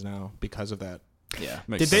multiplayer games now because of that. Yeah.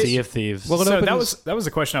 Makes Did sense. they- Sea of Thieves. Well, So opened that as- was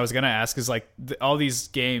a question I was gonna ask. Is like all these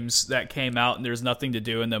games that came out and there's nothing to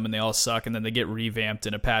do in them and they all suck and then they get revamped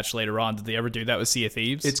in a patch later on. Did they ever do that with Sea of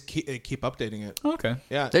Thieves? It's keep updating it. okay.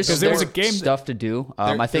 Yeah, There's, Because there was more a game that- stuff to do.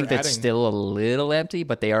 They're- I think they're that's adding- still a little empty,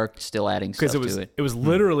 but they are still adding stuff Because to it. it was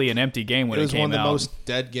literally an empty game when it it, was came one of the out. most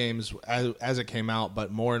dead games as it came out,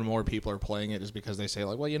 but more and more people are playing it is because they say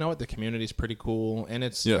like, well, you know what, the community's pretty cool and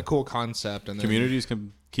it's Yeah. a cool concept. And then, Communities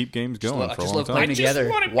can keep games going I for a just long love time. playing together.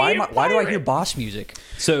 wanna be Why a why do I hear pirate. boss music?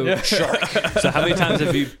 So So how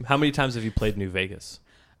many times have you played New Vegas?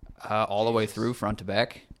 All the way through, front to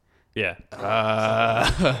back. Yeah.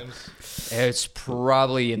 It's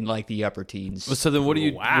probably in like the upper teens. So then what are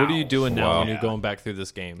you doing now when Wow. you're going back through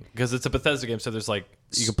this game? Because it's a Bethesda game, so there's like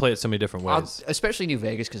you can play it so many different ways. Especially New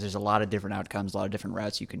Vegas, because there's a lot of different outcomes, a lot of different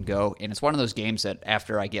routes you can go, and it's one of those games that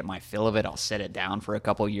after I get my fill of it, I'll set it down for a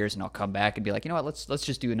couple of years, and I'll come back and be like, you know what, let's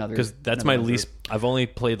just do another. Because that's another my group. least. I've only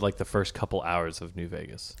played like the first couple hours of New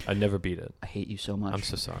Vegas. I never beat it. I hate you so much. I'm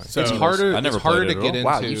so sorry. So it's harder. I never it's harder played it to at get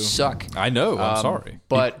all. into. wow, you suck. I know. I'm sorry.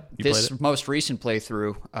 But You this played it? most recent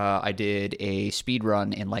playthrough, I did a speed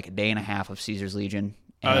run in like a day and a half of Caesar's Legion.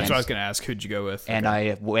 That's And- what I was gonna ask. Who'd you go with? And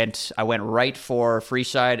I went right for free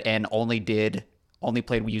side and only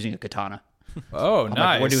played using a katana. oh, I'm nice.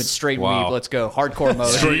 like, we're doing straight Wow. weave. Let's go hardcore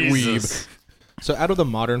mode. Jesus. So out of the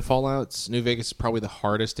modern Fallouts, New Vegas is probably the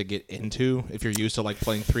hardest to get into if you're used to like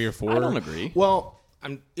playing 3 or 4. I don't agree. Well,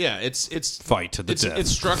 it's Fight to the it's, death.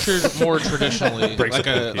 it's structured more traditionally,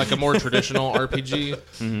 like a more traditional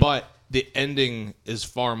RPG. But the ending is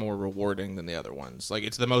far more rewarding than the other ones. Like,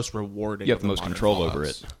 it's the most rewarding. You have the most modern control over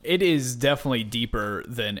Fallouts. it. It is definitely deeper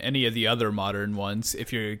than any of the other modern ones.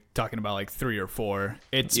 If you're talking about like 3 or 4,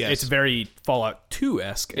 it's very Fallout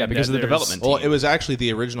 2-esque. Yeah, because of the development. Well, it was actually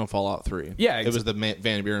the original Fallout 3. Yeah, it was the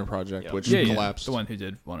Van Buren project, which yeah, collapsed. the one who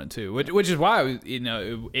did 1 and 2, which is why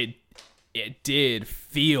it did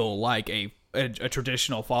feel like a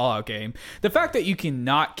traditional Fallout game. The fact that you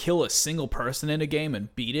cannot kill a single person in a game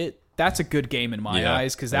and beat it, that's a good game in my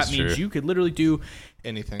eyes, because that means you could literally do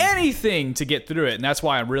anything to get through it, and that's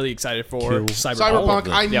why I'm really excited for Cyberpunk.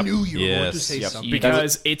 I knew you were going to say something.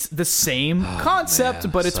 Because it's the same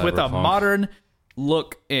concept, but it's with a modern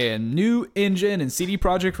look and new engine, and CD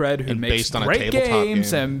Projekt Red, who makes great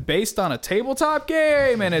games and based on a tabletop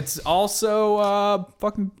game, and it's also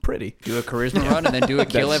fucking pretty. Do a charisma run and then do a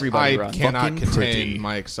kill everybody run. I cannot contain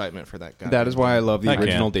my excitement for that guy. That is why I love the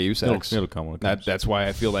original Deus Ex. It'll come when it comes. That's why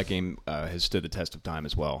I feel that game has stood the test of time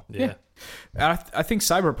as well. Yeah. I think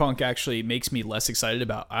Cyberpunk actually makes me less excited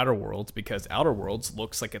about Outer Worlds, because Outer Worlds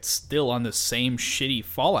looks like it's still on the same shitty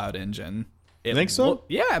Fallout engine. You think so?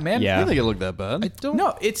 Yeah, man. I didn't think it looked that bad.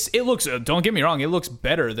 No, it looks. Don't get me wrong. It looks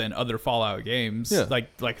better than other Fallout games. Yeah.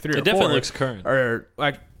 like 3 or 4. It definitely looks current. Or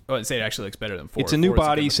like, I wouldn't say it actually looks better than 4. It's a new 4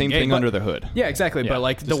 body, good same game, thing but- under the hood. Yeah, exactly. Yeah, But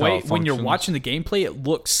like the just way how it when you're functions. watching the gameplay, it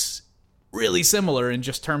looks really similar in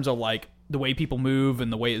just terms of like the way people move and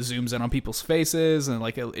the way it zooms in on people's faces, and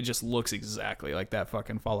like it just looks exactly like that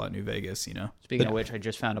fucking Fallout New Vegas. Speaking of which, I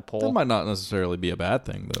just found a That poll. might not necessarily be a bad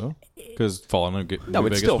thing though, because Fallout New No,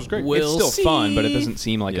 Vegas it's still was great. We'll it's still fun, but it see. doesn't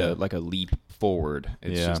seem like Yeah. a leap forward.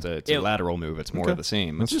 It's Yeah. just a lateral move. It's more of the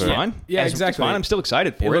same. That's It's just fair. fine. Yeah, It's exactly. fine. I'm still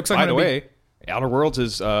excited for it. looks like By the it'll be- way, Outer Worlds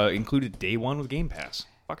is included day 1 with Game Pass.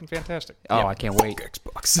 Fucking fantastic. Oh, I can't wait.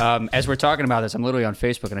 Xbox. As we're talking about this, I'm literally on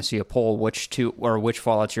Facebook and I see a poll: which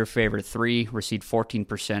Fallout's your favorite? 3 received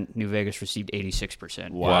 14%. New Vegas received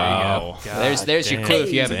 86%. Wow. There's your clue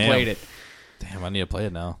if you haven't played it. Damn, I need to play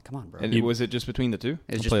it now. Come on, bro. And was it just between the two?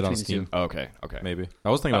 It's just play it on between the Steam. two. Oh, okay. Maybe I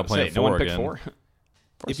was thinking about playing no one 4 picked again. 4.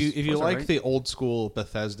 If you Forza, like right? the old school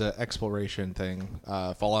Bethesda exploration thing,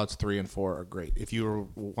 Fallouts 3 and 4 are great. If you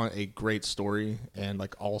want a great story and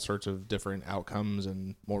like all sorts of different outcomes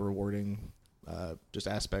and more rewarding just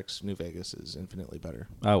aspects, New Vegas is infinitely better.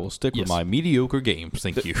 I will stick with my mediocre games.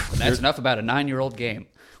 Thank you. That's enough about a 9-year-old game.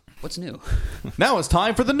 What's new? Now it's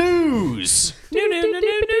time for the news.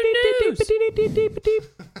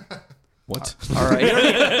 What? All right. We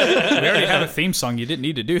already have a theme song. You didn't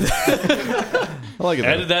need to do that. I like it.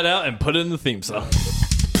 Edit that out and put it in the theme song.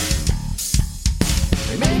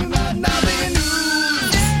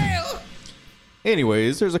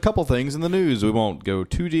 Anyways, there's a couple things in the news. We won't go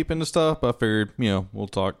too deep into stuff, but I figured, we'll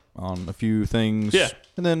talk on a few things. Yeah.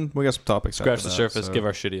 And then we got some topics. Scratch after the that, surface, so- give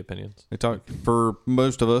our shitty opinions. They talk for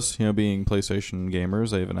most of us, being PlayStation gamers.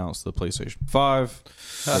 They've announced the PlayStation 5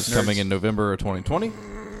 that's coming in November of 2020.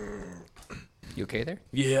 You okay there?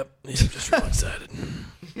 Yep. I'm just real excited.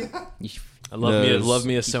 I love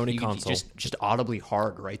me a Sony You console. just audibly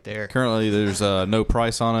hard right there. Currently, there's no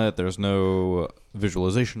price on it. There's no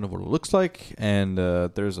visualization of what it looks like, and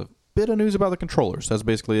there's a bit of news about the controllers. That's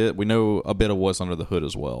basically it. We know a bit of what's under the hood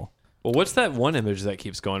as well. Well, what's that one image that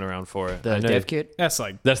keeps going around for it? The I know- dev kit? That's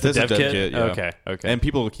like That's the That's dev a kit? yeah. Okay. And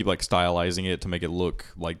people keep stylizing it to make it look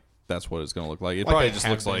like that's what it's going to look like. It Like probably they just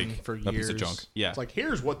have looks been like for a piece of years. junk. Yeah. It's like,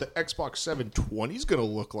 here's what the Xbox 720 is going to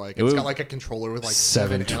look like. It It's would- got like a controller with like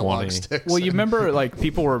 7 720. analog sticks. Well, you remember like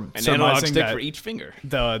people were An analog surmising stick that for each finger.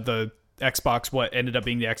 the Xbox, what ended up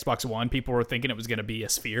being the Xbox One, people were thinking it was going to be a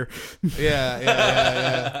sphere.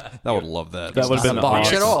 Yeah. I would love that. That would have been Not a box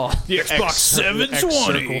awesome. at all. The Xbox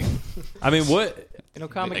 720. I mean, what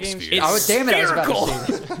Comic games. Oh, damn it. I was about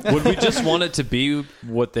to say that. would we just want it to be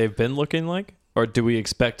what they've been looking like? Or do we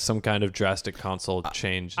expect some kind of drastic console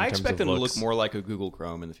change in I terms expect of them to looks? look more like a Google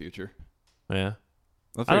Chrome in the future. Yeah.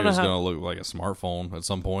 I don't think know it's how- going to look like a smartphone at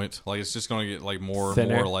some point. Like it's just going to get like more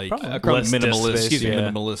Thinner. like Probably. minimalist, Less disk space, yeah.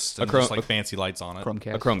 minimalist, and Chrome- just like fancy lights on it.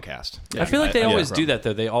 Chromecast. A Chromecast. I feel like they I always Chrome. do that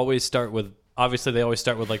though. They always start with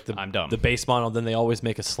like the I'm dumb. the base model, then they always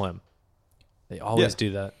make a slim. They always Yeah.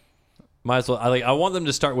 do that. Might as well. I want them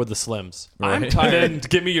to start with the slims. I'm right? tired. And then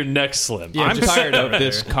give me your next slim. I'm tired of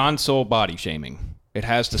this console body shaming. It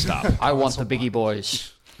has to stop. I want the biggie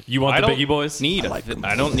boys. You want I the don't biggie boys?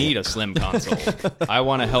 I don't need a slim console. I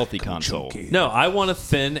want a healthy console. No, I want a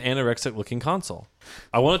thin anorexic looking console.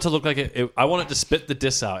 I want it to look like I want it to spit the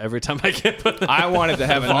disc out every time I get put. I want it to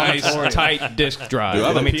have a nice tight disk drive. I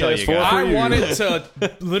have Let a me tell you PS4 guys. I want it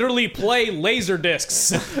to literally play laser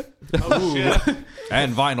discs.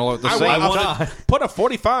 and vinyl at the I same want time. Put a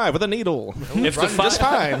 45 with a needle. If the, Run just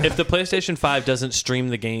fine. if the PlayStation 5 doesn't stream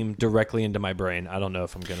the game directly into my brain, I don't know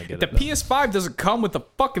if I'm going to get The it. PS5 doesn't come with a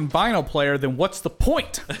fucking vinyl player, then what's the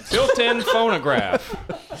point? Built-in phonograph.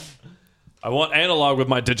 I want analog with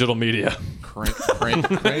my digital media. Crank, crank,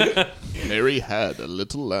 crank. Mary had a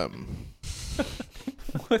little lamb.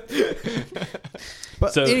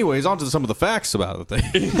 But So- anyways, on to some of the facts about the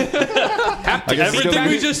thing. Everything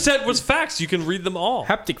we just said was facts. You can read them all.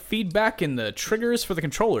 Haptic feedback in the triggers for the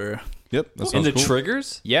controller. Yep, that In sounds the cool.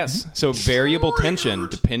 triggers? Yes. So variable tension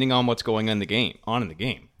depending on what's going on in the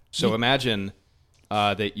game. So imagine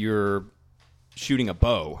that you're shooting a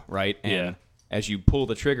bow, right? And Yeah. as you pull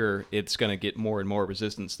the trigger, it's going to get more and more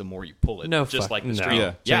resistance the more you pull it. No just fuck- like the no. string.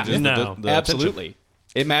 Yeah, changes No. the Absolutely.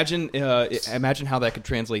 Imagine how that could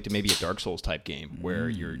translate to maybe a Dark Souls type game where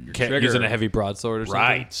your trigger Using a heavy broadsword or something?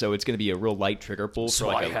 right. So it's going to be a real light trigger pull for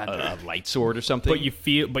like a light sword or something. But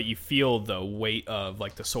you feel the weight of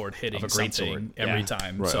like the sword hitting Of a great something sword. every Yeah.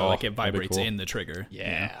 time. Right. So Oh, like it that'd be vibrates cool. in the trigger.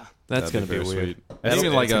 yeah. That's going to be very weird. sweet. And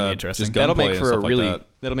even like gonna be a interesting. just That'll gunplay make and for a stuff like really that.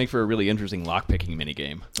 that'll make for a really interesting lockpicking mini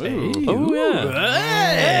game. Oh, yeah.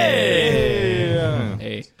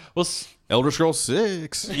 Hey, Well, Elder Scrolls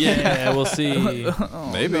 6. yeah, we'll see.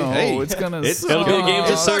 Maybe. No, hey, it's gonna It'll be a game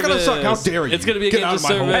to It's not gonna service. suck. How dare you? It's going to be a Get game out to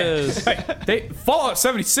of my home. service. Fallout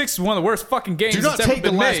 76 is one of the worst fucking games do not that's ever take the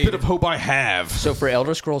been last made. bit of hope I have. so for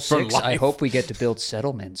Elder Scrolls 6, I life. hope we get to build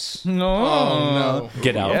settlements. No.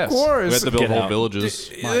 Get out. Of course. We have to build Get whole out. villages.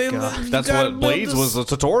 My God. That's what Blades was a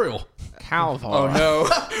tutorial. Calvor. Oh no.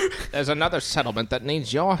 There's another settlement that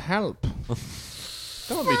needs your help.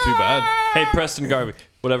 That wouldn't be too bad. Hey, Preston Garvey,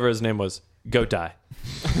 whatever his name was, go die.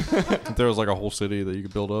 If there was like a whole city that you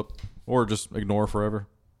could build up, or just ignore forever.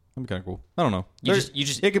 That'd be kind of cool. I don't know. You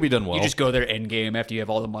just it could be done well. You just go there end game after you have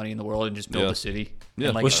all the money in the world and just build Yeah. a city. Yeah.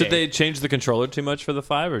 And, like, Well, should okay. they change the controller too much for the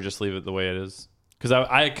 5 or just leave it the way it is? Because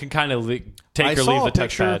I can kind of take I or saw leave a the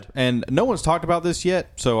picture, touchpad. and no one's talked about this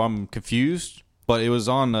yet, so I'm confused. But it was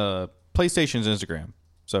on PlayStation's Instagram.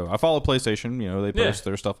 So I follow PlayStation. You know, they post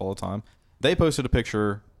their stuff all the time. They posted a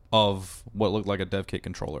picture of what looked like a dev kit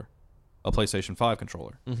controller, a PlayStation 5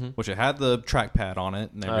 controller, which it had the trackpad on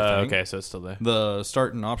it and everything. Okay, so it's still there. The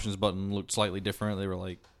start and options button looked slightly different. They were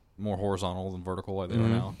like more horizontal than vertical, like they are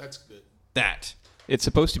now. That's good. It's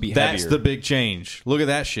supposed to be That's heavier. the big change. Look at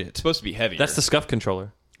that shit. It's supposed to be heavier. That's the Scuff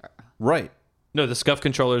controller. Right. No, the Scuff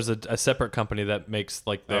controller is a separate company that makes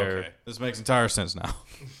like their. Okay. This makes entire sense now.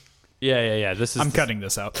 Yeah. This is. I'm cutting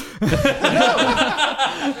this out.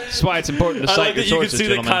 That's why it's important to I cite like your that you can sources, see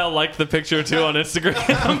gentlemen. that Kyle liked the picture too on Instagram.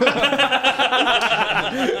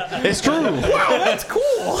 It's true. That's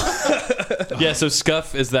cool. Yeah, so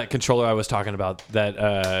Scuff is that controller I was talking about. That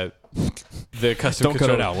the custom Don't cut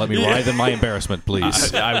controller. it out. Let me writhe in my embarrassment,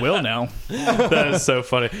 please. I will now. That is so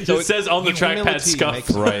funny. So it says on the trackpad humility Scuff.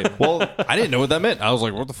 makes- Right. Well, I didn't know what that meant. I was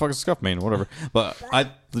like, what the fuck does scuff mean? Whatever. But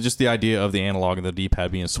just the idea of the analog and the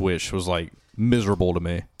D-pad being switched was like miserable to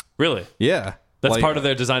me. Really? Yeah. That's Like, part of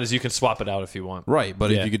their design is you can swap it out if you want. Right.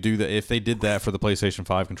 But Yeah. if you could do that, if they did that for the PlayStation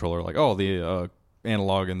 5 controller, like, oh, the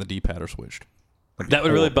analog and the D-pad are switched. That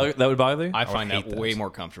would really bother you? I find hate that that. way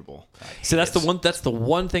more comfortable. See, that's the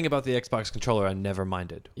one thing about the Xbox controller I never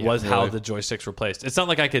minded was how the joysticks were placed. It's not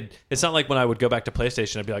like when I would go back to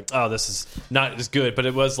PlayStation, I'd be like, oh, this is not as good. But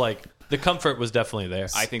it was like the comfort was definitely there.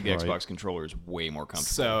 I think the Xbox controller is way more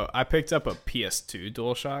comfortable. So I picked up a PS2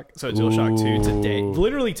 DualShock. So DualShock 2 today,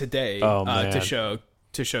 literally today, Oh, man.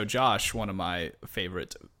 to show Josh one of my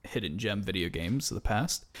favorite hidden gem video games of the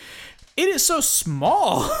past. It is so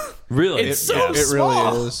small. Really? It's so It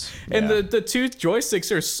small. really is. And the two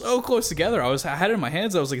joysticks are so close together. I had it in my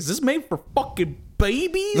hands. I was like, is this made for fucking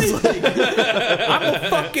babies? Like, I'm a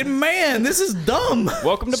fucking man. This is dumb.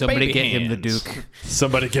 Welcome to Somebody baby get him the hands. Duke.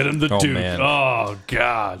 Somebody get him the Oh, Duke. man. Oh,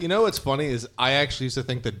 God. You know what's funny is I actually used to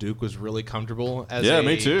think the Duke was really comfortable as Yeah, a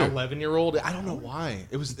me too. 11-year-old. I don't know why.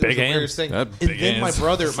 It was Big the hands. weirdest thing. That And big then hands. my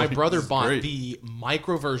brother It's bought great. the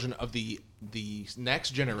micro version of the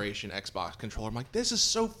next generation Xbox controller. I'm like, this is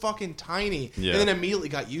so fucking tiny. Yeah. And then immediately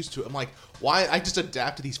got used to it. I'm like, why? I just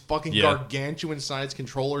adapted these fucking Yeah. gargantuan sized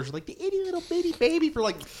controllers, like the itty little bitty baby for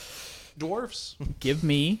like dwarfs. Give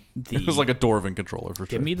me It was like a Dwarven controller for sure.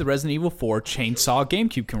 Give me the Resident Evil 4 chainsaw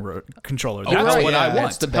GameCube controller. That's right, what yeah, I that's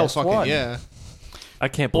want. the best fucking, one. yeah. I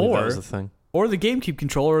can't believe that Or- was the thing. Or the GameCube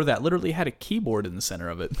controller that literally had a keyboard in the center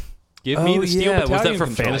of it. Give me the Steel yeah. Was that Battalion for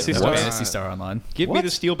controller. Fantasy That's Star? Fantasy Star Online. Give me the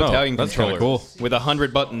Steel Battalion that's kinda controller cool. with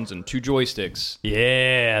 100 buttons and 2 joysticks.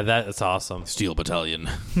 Yeah, that's awesome. Steel Battalion.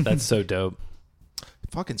 That's so dope.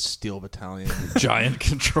 Fucking Steel Battalion. Giant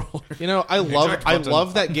controller. You know, I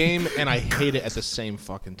love that game, and I hate it at the same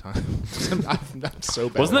fucking time. I'm so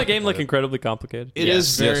bad. Wasn't that game like incredibly complicated? It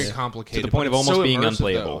is very complicated. To the point but of it's almost so being immersive,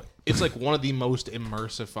 unplayable. though. It's like one of the most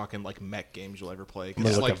immersive fucking like mech games you'll ever play. 'Cause I'm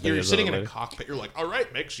it's gonna look like up you're videos sitting of in it a cockpit. You're like, all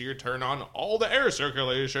right, make sure you turn on all the air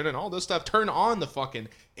circulation and all this stuff. Turn on the fucking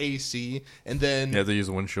AC, and then Yeah, they use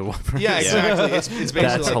a windshield wiper. yeah, exactly. It's basically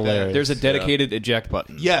That's like hilarious. that. There's a dedicated eject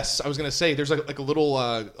button. Yes, I was gonna say there's like a little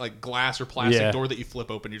like glass or plastic Yeah. door that you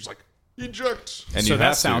flip open. You're just like eject. And So you that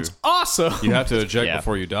have sounds to. awesome. You have to eject Yeah.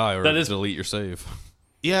 before you die, or That is- delete your save.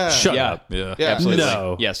 Yeah, Shut Yeah. up. Yeah. yeah. Absolutely.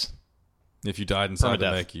 No. Yes. If you died inside the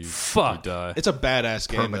Permadeath. mech, you Fuck. die. It's a badass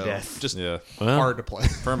game though. Permadeath. Just Yeah. Well, hard to play.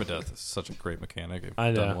 Permadeath is such a great mechanic. If I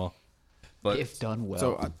know. done well. But If done well.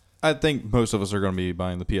 so I think most of us are going to be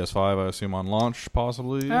buying the PS5. I assume on launch,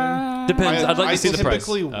 possibly. Depends. I'd like to see the price.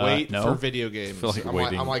 typically wait no. for video games. feel like I'm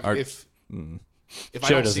waiting. I'm like Our- if I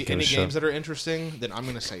Joe don't doesn't see give a any shit. games that are interesting, then I'm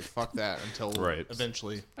gonna say fuck that until Right.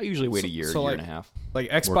 eventually. I usually wait a year, So, year like- and a half.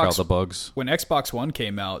 Like Work out Xbox, the bugs. when Xbox One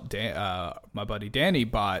came out, my buddy Danny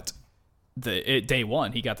bought day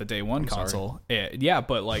one. He got the day one console. Yeah,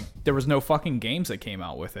 but like there was no fucking games that came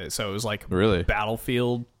out with it, so it was like Really?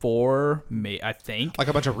 Battlefield 4, I think, Like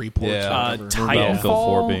a bunch of reports. Yeah. or whatever. Battlefield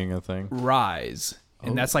 4 Titanfall, being a thing. Rise,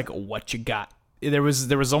 and that's like what you got. There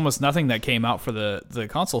was almost nothing that came out for the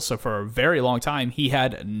console, so for a very long time he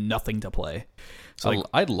had nothing to play. So like,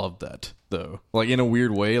 I love that though. Like in a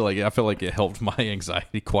weird way, like I feel like it helped my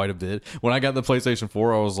anxiety quite a bit. When I got the PlayStation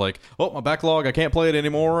 4, I was like, "Oh, my backlog, I can't play it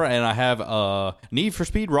anymore, and I have Need for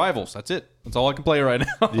Speed Rivals. That's it. That's all I can play right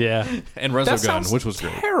now." Yeah. And that Resogun, sounds which was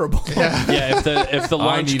great. terrible. Yeah, if the I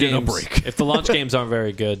launch needed a games break. if the launch games aren't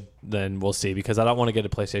very good, then we'll see because I don't want to get a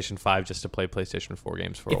PlayStation 5 just to play PlayStation 4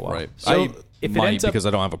 games for a while. Right. So, I if it might ends up- because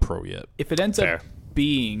I don't have a Pro yet. If it ends Fair. up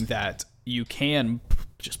being that you can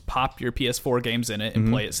just pop your PS4 games in it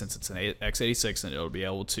and play it since it's an x86 and it'll be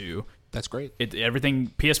able to That's great.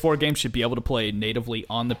 everything PS4 games should be able to play natively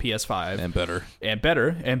on the PS5 And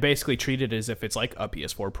better. and basically treat it as if it's like a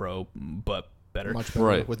PS4 Pro but better. Much better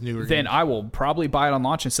Right. with newer Then games. I will probably buy it on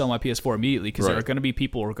launch and sell my PS4 immediately because there Right. are going to be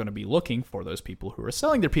people who are going to be looking for those people who are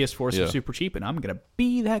selling their PS4s Yeah. for super cheap, and I'm going to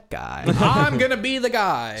be that guy. I'm going to be the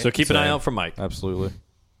guy. So keep an eye out for Mike. Absolutely.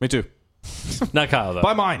 Me too. Not Kyle though.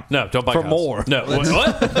 Buy mine. No, don't buy For Kyle's. more. No.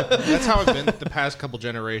 What? That's how I've been the past couple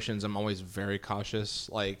generations. I'm always very cautious.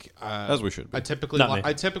 Like As we should be. I typically Not me.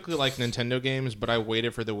 I typically like Nintendo games, but I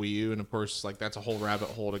waited for the Wii U, and of course, like that's a whole rabbit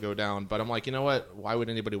hole to go down. But I'm like, you know what? Why would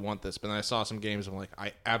anybody want this? But then I saw some games. I'm like,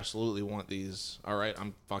 I absolutely want these. All right,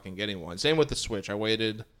 I'm fucking getting one. Same with the Switch. I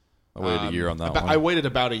waited a year on that about, one. I waited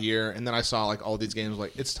about a year, and then I saw like all these games.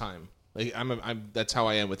 Like it's time. Like I'm that's how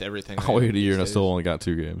I am with everything. I waited a year these and I days. still only got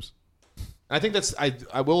 2 games. I think that's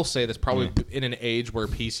I will say that's probably in an age where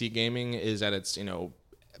PC gaming is at its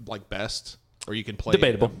like best, or you can play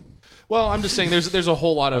Debatable. Well, I'm just saying there's a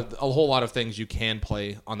whole lot of things you can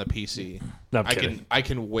play on the PC. No, I'm kidding. I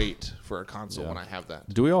can wait for a console when I have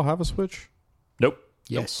that. Do we all have a Switch? Nope.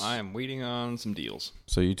 yes. I am waiting on some deals.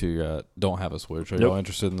 So you two don't have a Switch. Are Nope. y'all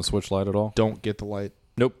interested in the Switch Lite at all? Don't get the light.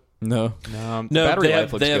 Nope. No. The No, battery they life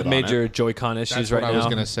have looks they have good on major it. Joy-Con issues That's right what I now. was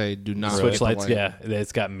gonna say. Do not Switch get the Lights, light. yeah,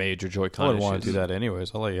 it's got major I Joy-Con would issues. want to do that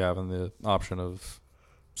anyways. I like having the option of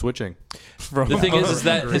switching. From The thing is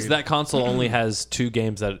that console only has 2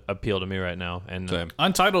 games that appeal to me right now, and Same.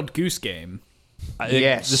 Untitled Goose Game.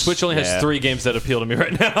 Yes. the Switch only has Yeah. 3 games that appeal to me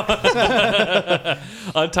right now.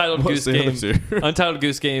 Untitled What's Goose the other Game, two? Untitled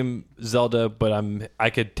Goose Game, Zelda, but I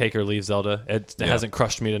could take or leave Zelda. It hasn't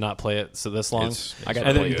crushed me to not play it so this long. I got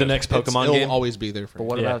And then really the good. next Pokemon It'll game. always be there for But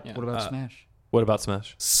me. what Yeah. about Smash? What about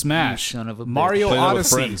Smash? Smash. You son of a bitch. Mario Play that with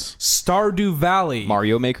Odyssey. friends. Stardew Valley.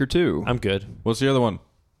 Mario Maker 2. I'm good. What's the other one?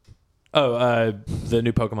 Oh, the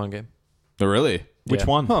new Pokemon game. Oh, really? Which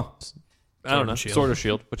one? Huh. I don't know. or Shield. Sword or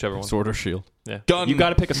Shield, whichever one. Sword or Shield. Yeah. Done. You got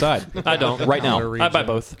to pick a side. I don't. Right now. I buy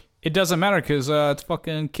both. It doesn't matter because it's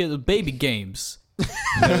fucking baby games. You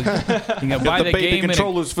can buy the the baby game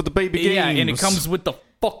controllers for the baby games. yeah, and it comes with the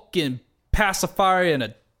fucking pacifier and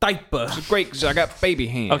a diaper. Great, because I got baby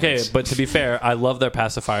hands. Okay, but to be fair, I love their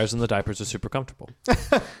pacifiers and the diapers are super comfortable.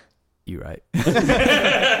 You right?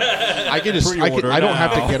 I can just Pre-order I don't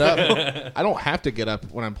have now. to get up. I don't have to get up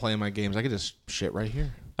when I'm playing my games. I can just shit right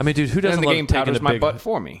here. I mean, dude, who doesn't And the love game taking powders a my big butt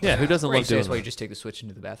for me. Yeah, who doesn't Right, love so doing that's why you that? just take the Switch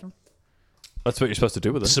into the bathroom? That's what you're supposed to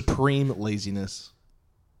do with it. Supreme laziness.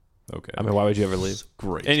 Okay. I mean, why would you ever leave?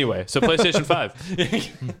 great. Anyway, so PlayStation 5.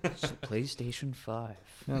 PlayStation 5.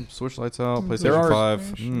 Yeah, Switch lights out. PlayStation There are-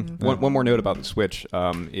 5. One more note about the Switch.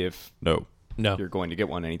 If No. No. you're going to get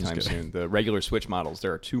one anytime Just kidding. soon, the regular Switch models,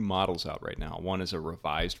 there are 2 models out right now. One is a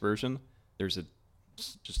revised version. There's a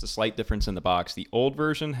just a slight difference in the box. The old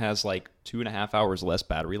version has like 2.5 hours less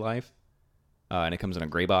battery life, and it comes in a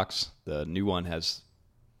gray box. The new one has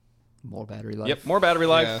More battery life. more battery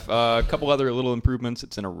life. A couple other little improvements.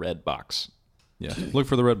 It's in a red box. Yeah, look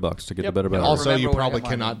for the red box to get the better battery. Also, you remember where I probably got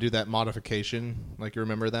mine. cannot do that modification. Like, you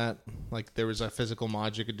remember that? Like, there was a physical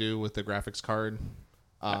mod you could do with the graphics card.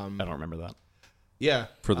 I don't remember that. Yeah.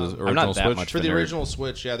 for the I'm not original that Switch. much For of a the nerd. original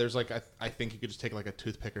Switch, yeah, there's like, I think you could just take like a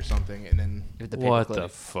toothpick or something and then... The What paperclip. the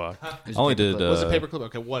fuck? There's I only a did, paperclip. Was it paperclip?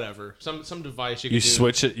 Okay, whatever. Some device you could You do.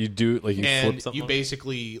 switch it. You do like you flip And something. you on it?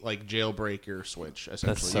 basically like jailbreak your Switch.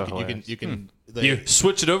 Essentially, so you can You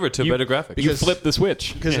switch it over to better graphics. You flip the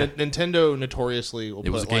switch. because Nintendo notoriously will It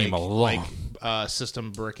was put a game like along.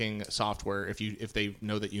 system bricking software if they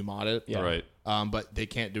know that you mod it. Right. But they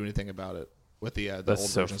can't do anything about it with the old That's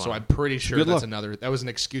so version. So funny. I'm pretty sure Good that's luck. that was an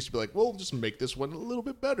excuse to be like, well, just make this one a little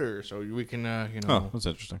bit better so we can Oh, that's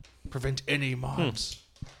interesting. prevent any mods.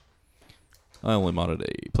 I only modded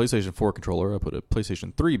a PlayStation 4 controller. I put a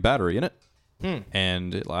PlayStation 3 battery in it,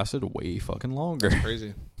 and it lasted way fucking longer.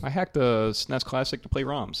 Crazy. I hacked a SNES Classic to play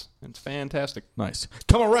ROMs. It's fantastic. Nice.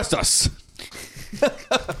 Come arrest us.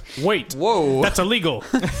 Wait. Whoa. That's illegal.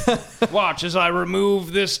 Watch as I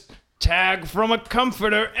remove this tag from a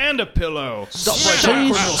comforter and a pillow. Stop right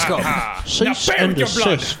there. Cease and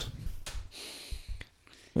desist.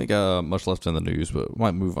 I think much left in the news, but we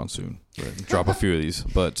might move on soon. Drop a few of these.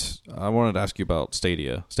 But I wanted to ask you about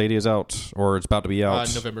Stadia. Stadia's out, or it's about to be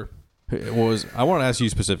out. November. I want to ask you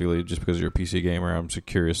specifically, just because you're a PC gamer. I'm so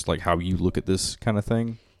curious, like how you look at this kind of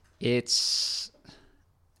thing. It's...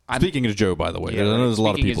 Speaking to Joe, by the way, Yeah, I know right. there's a lot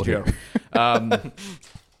of Speaking people as here.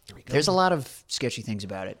 There's a lot of sketchy things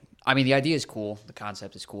about it. I mean, the idea is cool. The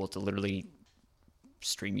concept is cool to literally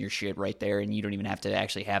stream your shit right there, and you don't even have to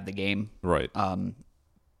actually have the game. Right.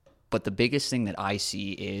 But the biggest thing that I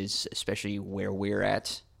see is, especially where we're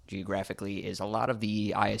at geographically, is a lot of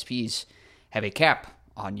the ISPs have a cap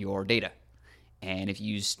on your data. And if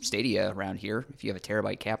you use Stadia around here, if you have a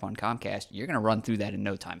terabyte cap on Comcast, you're going to run through that in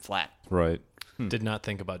no time flat. Right. Did not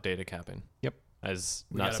think about data capping. Yep. As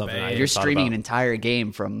not gotta something pay. I You're ever thought streaming an about. entire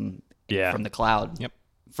game from the cloud. Yep.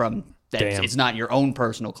 From that, Damn. it's not your own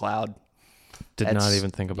personal cloud. Did not That's- even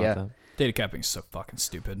think about yeah. that. Data capping is so fucking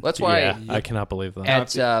stupid. That's why Yeah, I cannot believe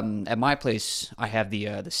that. at my place I have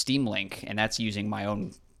the Steam Link, and that's using my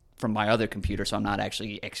own from my other computer, so I'm not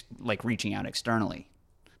actually reaching out externally.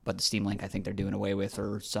 But the Steam Link, I think they're doing away with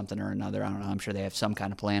or something or another. I don't know. I'm sure they have some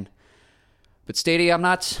kind of plan. But Stadia, I'm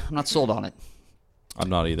not sold on it. I'm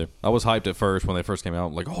not either. I was hyped at first when they first came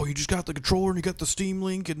out. Like, oh, you just got the controller and you got the Steam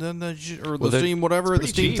Link and then the Steam whatever, the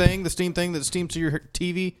Steam thing, the Steam thing that steams to your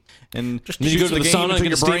TV and just And then you go to the game sauna into and get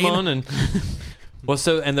your a Steam brain. on, and well,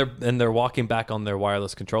 so they're walking back on their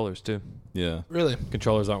wireless controllers too. Yeah. Really?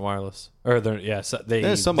 Controllers aren't wireless, or they're so they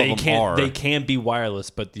Yeah, some of they them can't are. they can be wireless,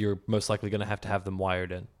 but you're most likely going to have them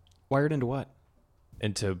wired in Wired into what?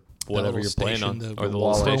 into whatever you're playing on, or the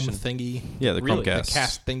wall little station. station. thingy. Yeah, the Really? Chromecast. The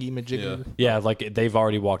cast thingy majigger. Yeah, like they've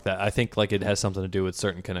already walked that. I think like it has something to do with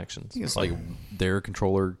certain connections. It's like their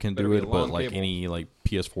controller can Better do be it, a but long like cable. any like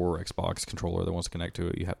PS4 or Xbox controller that wants to connect to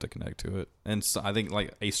it, you have to connect to it. And so I think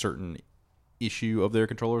like a certain issue of their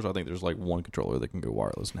controllers, I think there's like one controller that can go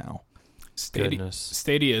wireless now. Goodness.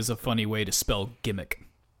 Stadia is a funny way to spell gimmick.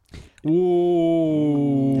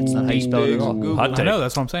 Ooh. That's not how you spell it at all. Hot I take. know,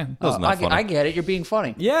 that's what I'm saying. That was not funny. I get it. You're being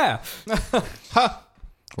funny. Yeah.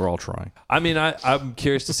 We're all trying. I mean, I'm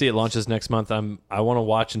curious to see it launches next month. I want to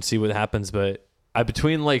watch and see what happens, but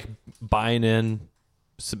between like buying in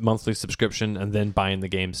monthly subscription and then buying the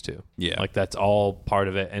games too. Yeah. like that's all part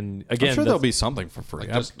of it. And again, I'm sure that's- there'll be something for free.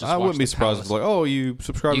 Like, just I watch wouldn't be the surprised if Palace. like, oh, you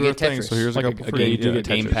subscribe You to get our thing, Tetris. so here's Like a couple a free. game, Yeah.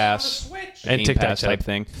 Game Pass And Game Tic Tac Pass Joe. type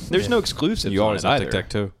thing. There's no exclusives. You on always it have either. Tic Tac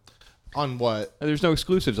too. On what? There's no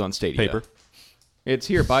exclusives on Stadia. Paper. It's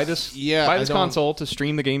here. Buy this. Yeah, buy I this don't- console to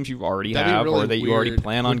stream the games you already That'd be have really or that you already weird.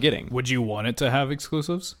 plan on getting. Would you want it to have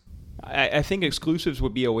exclusives? I think exclusives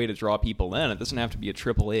would be a way to draw people in. It doesn't have to be a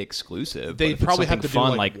AAA exclusive. They'd but if it's probably have something to do,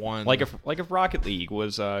 fun, like, one. like if Rocket League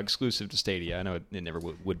was exclusive to Stadia. I know it never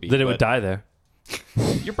would be. then it but would die there.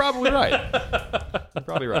 You're probably right. You're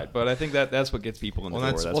probably right. But I think that's what gets people in the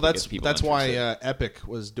Well, door. that's what gets people that's why interested. Epic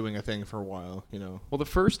was doing a thing for a while. You know. Well, the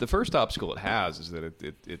first obstacle it has is that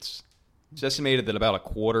it's estimated that about a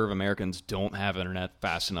quarter of Americans don't have internet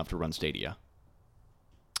fast enough to run Stadia.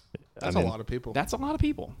 That's mean, a lot of people. That's a lot of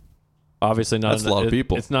people. Obviously not. That's a lot of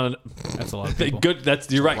people. It's not That's a lot of people. good.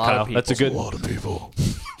 You're right, lot of Kyle. people. That's a good. lot of people.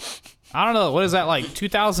 I don't know. What is that, like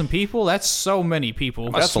 2,000 people? That's so many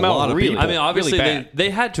people. That's a lot of people. I mean, obviously really they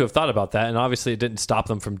had to have thought about that, and obviously it didn't stop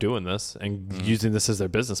them from doing this and using this as their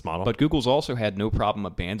business model. But Google's also had no problem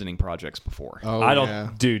abandoning projects before. Oh, I don't, yeah.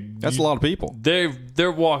 dude. That's a lot of people. They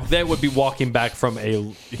would be walking back from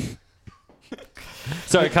a.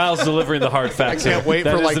 Sorry, Kyle's delivering the hard facts. I can't wait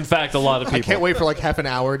That for, is, like- in fact, a lot of people. I can't wait for like half an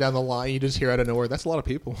hour down the line. You just hear out of nowhere. That's a lot of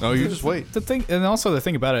people. No, you just wait. The thing, and also the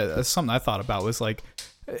thing about it, something I thought about was like,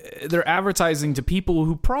 they're advertising to people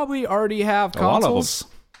who probably already have A lot of them. consoles.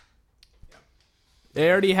 They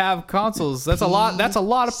already have consoles. That's a lot. That's a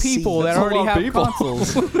lot of people that That's a already lot of have people.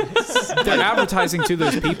 consoles. They're advertising to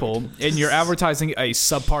those people, and you're advertising a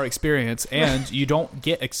subpar experience, and you don't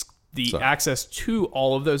get access to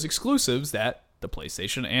all of those exclusives that the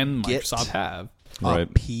PlayStation and Get Microsoft have.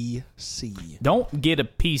 Right. PC. Don't get a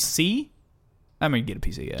PC. I mean, get a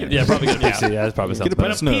PC. Yeah, probably get a PC. Yeah, that's probably sounds Get a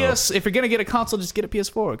better. PS No. PS. If you're gonna get a console, just get a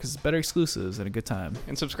PS4 because it's better exclusives and a good time.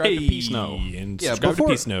 And subscribe to Peace No. And Yeah, subscribe to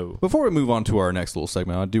Peace No. Before we move on to our next little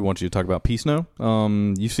segment, I do want you to talk about Peace No.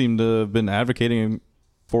 You seem to have been advocating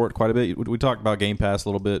for it quite a bit. We talked about Game Pass a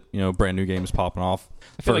little bit. You know, brand new games popping off.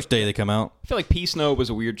 feel First like- day they come out. I feel like Peace No was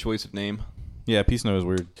a weird choice of name. Yeah, Peace No is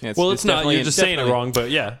weird. Yeah, Well, it's not. definitely- You're just saying it definitely- wrong,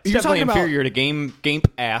 but yeah. It's You're definitely talking about- inferior to Game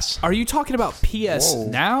Ass. Are you talking about PS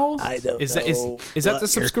Now? I don't is know that is that the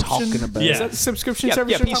what you're subscription? talking about. Is Yeah. that the subscription Yeah,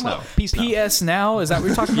 service yeah, you're Peace talking No. about? Peace No. PS Now? Is that what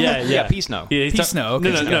you're talking about? Yeah, yeah. Peace No. Yeah, he's Peace No.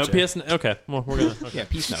 Okay, no, gotcha. PS. Okay, well, we're gonna. Okay. Yeah,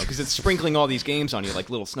 Peace No, because it's sprinkling all these games on you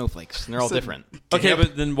like little snowflakes, and they're all different. Okay,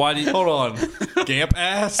 but then why do you? Hold on. Gamp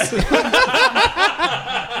ass?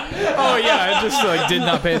 Oh yeah, I just like did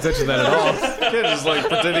not pay attention to that at all. Kid just like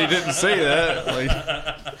pretend he didn't say that. Like,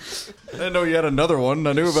 I didn't know you had another one.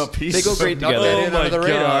 I knew about Peace. They go great Got together. that in under the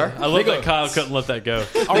radar. I love that Kyle couldn't let that go.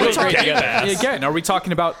 Are we go great talking together. again? Are we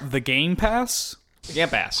talking about the Game Pass?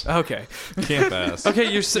 Gamp Ass. Okay. Gamp ass.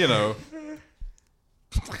 Okay, you're You know.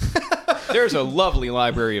 There's a lovely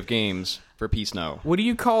library of games for Peace No. What do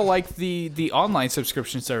you call like the online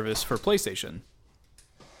subscription service for PlayStation?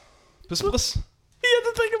 Piss Plus? You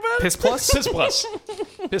have to think about it. Piss Plus? Piss Plus.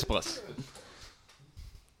 Piss Plus.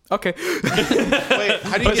 Okay. Wait,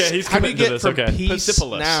 how do you Okay, get, he's how do you committing to get this, from okay. Peace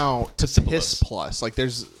Pacipulus. Now to Pacipulus. Piss Plus? Like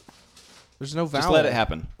there's no vowel. Just let it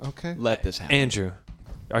happen. Okay. Let this happen. Andrew,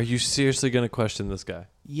 are you seriously going to question this guy?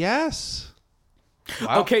 Yes.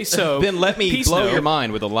 Okay, so Then let me Peace blow No. your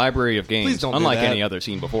mind with a library of Please games, don't do unlike that. any other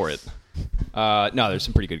seen before it. No, there's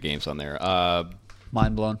some pretty good games on there.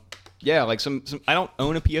 Mind blown. Yeah, like some. I don't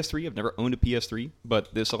own a PS3. I've never owned a PS3,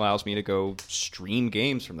 but this allows me to go stream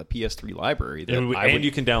games from the PS3 library. That And, I would, you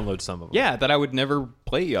can download some of them. yeah, that I would never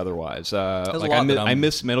play otherwise. Like a lot that I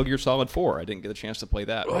miss Metal Gear Solid 4. I didn't get a chance to play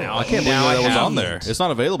that. Now, I can't believe now that was have- on there. It's not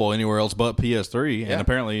available anywhere else but PS3, Yeah. and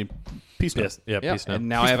apparently Peace No. Yes. Yeah. Yeah, Peace now. and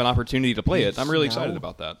now I have an opportunity to play it. I'm really excited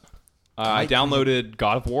about that. I downloaded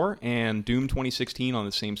God of War and Doom 2016 on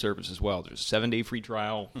the same service as well. There's a 7-day free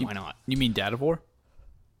trial. Why not? You mean Dad of War?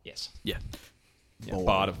 Yes. Yeah. Yeah,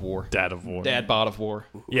 Bod of War. Dad of War. Dad Bod of War.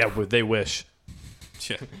 Yeah, they wish.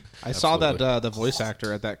 I saw that the voice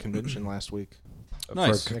actor at that convention last week.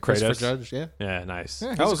 Nice. For Christopher Kratos. Judge. Yeah. Yeah, nice.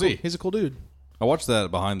 Yeah, How was he? He's a cool dude. I watched that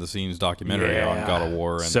behind the scenes documentary Yeah. on God of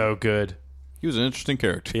War, and So good. he was an interesting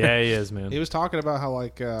character. Yeah, he is, man. He was talking about how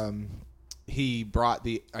like he brought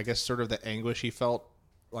I guess sort of the anguish he felt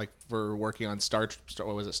like for working on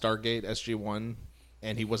what was it, Stargate SG-1,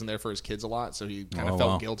 and he wasn't there for his kids a lot, so he kind of Oh, felt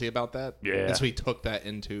wow. guilty about that. Yeah. And so he took that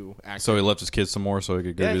into acting. So he left his kids some more so he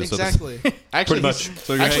could go yeah, do this. exactly. Actually, much.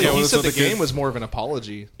 So you're hanging out he with said us the with the game kids? was more of an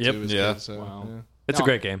apology Yep. to his Yeah. kids. So, Wow. yeah. It's a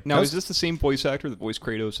great game. Now, is this the same voice actor that voiced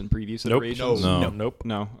Kratos in previous Nope. iterations? No. Nope.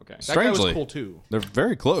 No. Okay. That guy was Strangely. cool too. They're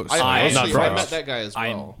very close. I not actually surprised. met that guy as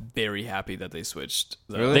I'm well. very happy that they switched.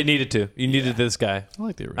 Really? They needed to. You needed this guy. I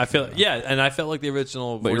like the original. I feel. Yeah, and I felt like the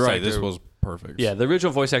original. But voice you're right. actor, This was perfect. Yeah, the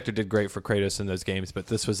original voice actor did great for Kratos in those games, but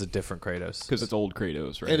this was a different Kratos. Because it's old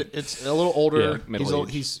Kratos, right? It's a little older. Yeah,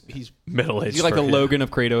 middle-aged. He's middle aged. Is he like the Logan of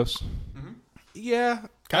Kratos? yeah,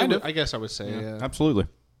 Kind of. I guess I would say yeah. Absolutely.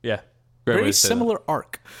 Yeah. Great way Very to say that. similar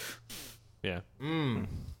arc, Yeah. I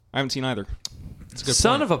haven't seen either.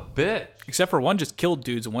 Son of a bitch. except for one just killed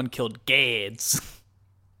dudes and one killed gads.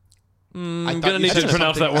 I'm thought gonna you need to said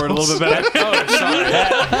pronounce that something word a little bit better. Oh, sorry.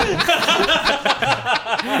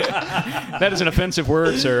 That is an offensive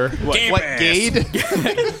word, sir. What Gade?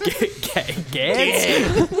 Gads?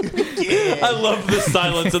 I love the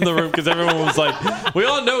silence in the room because everyone was like, we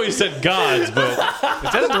all know he said gods, but Is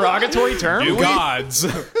that a derogatory term? Gods.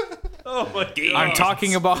 oh my god. I'm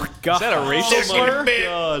talking about God. Is that a racial slur?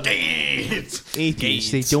 God.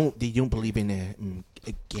 Atheists. They don't believe in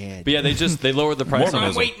again. But yeah, they lowered the price.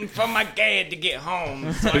 Mormonism. waiting for my dad to get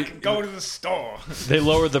home so I can go to the store. They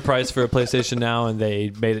lowered the price for a PlayStation Now, and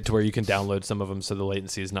they made it to where you can download some of them, so the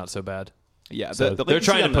latency is not so bad. Yeah, So the they're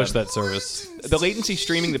latency trying on to push the- that service. The latency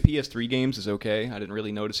streaming the PS3 games is okay. I didn't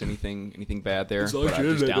really notice anything bad there. long But as I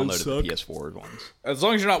just they don't downloaded suck. the PS4 ones. As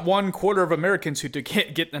long as you're not 1/4 of Americans who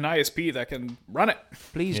can't get an ISP that can run it.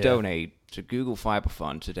 Please Yeah. donate to Google Fiber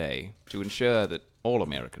Fund today to ensure that all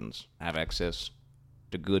Americans have access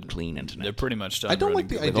to good, clean internet. They're pretty much done. I don't like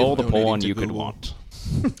the with idea all of the donating porn to you could Google. want.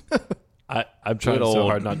 I'm trying Good so old-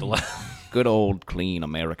 hard not to laugh. Good old, clean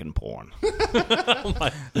American porn.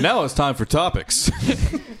 Now it's time for topics.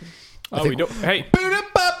 Oh, we don't. Hey.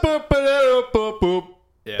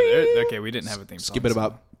 Yeah, okay, we didn't have a theme song. Skip it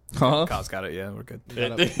about. Huh? Kyle's got it. Yeah, we're good.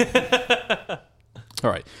 All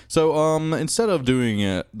right. So instead of doing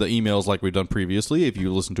the emails like we've done previously, if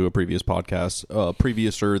you listen to a previous podcast,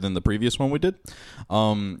 previouser than the previous one we did,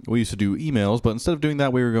 we used to do emails. But instead of doing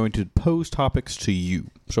that, we were going to pose topics to you.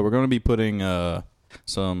 So we're going to be putting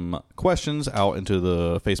some questions out into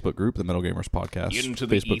the Facebook group, the Metal Gamers Podcast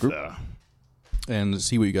Facebook group, and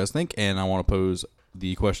see what you guys think. And I want to pose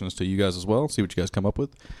the questions to you guys as well, see what you guys come up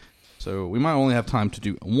with. So we might only have time to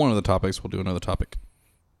do one of the topics. We'll do another topic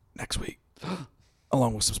next week.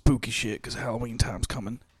 Along with some spooky shit, because Halloween time's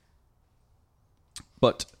coming.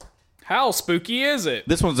 But How spooky is it?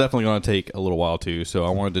 this one's definitely going to take a little while, too. So I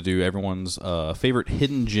wanted to do everyone's favorite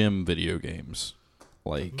hidden gem video games.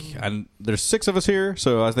 Like, and there's 6 of us here,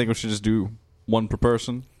 so I think we should just do one per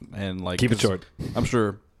person. And like, Keep it 'cause short. I'm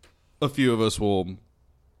sure a few of us will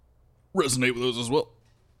resonate with those as well.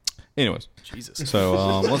 Anyways, Jesus.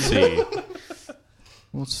 so let's see.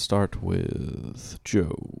 Let's start with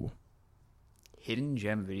Joe. Hidden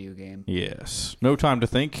gem video game. Yes. No time to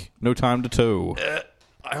think. No time to toe.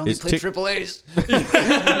 I only It's play Tic- triple A's.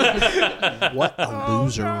 What a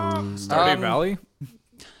loser. Stardew Valley?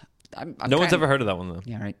 I'm No one's kinda- ever heard of that one though.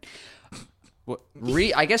 Yeah, right. What?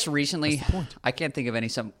 I guess recently, I can't think of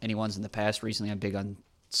any ones in the past. Recently, I'm big on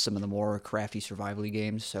some of the more crafty survivally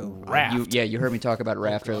games. So Raft. you heard me talk about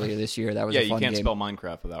Raft earlier this year. That was Yeah, a you fun can't game. spell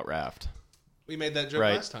Minecraft without Raft. We made that joke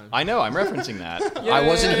Right. last time. I know, I'm referencing that. I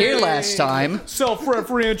wasn't here last time.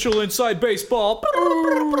 Self-referential inside baseball.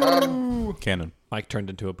 Canon. Mike turned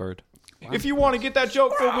into a bird. If you want to get that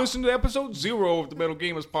joke, go listen to episode 0 of the Metal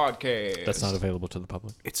Gamers Podcast. That's not available to the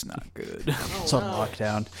public. It's not good. It's on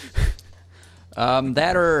lockdown.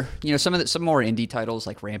 That or some more indie titles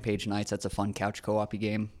like Rampage Nights. That's a fun couch co-op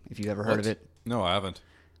game. If you've ever heard of it, No, I haven't.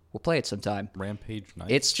 we'll play it sometime. Rampage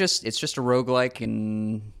Night. It's just a roguelike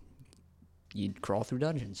and you crawl through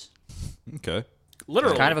dungeons. Okay.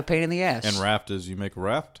 Literally. Kind of a pain in the ass. And raft is you make a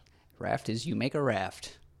raft? Raft is you make a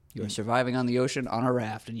raft. You are surviving on the ocean on a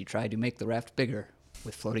raft, and you try to make the raft bigger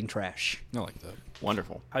with floating trash. I like that.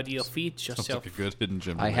 Wonderful. How do you feed Sounds yourself? like a good hidden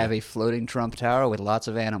gem. I have a floating Trump tower with lots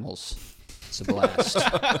of animals. It's a blast.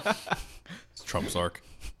 It's Trump's arc.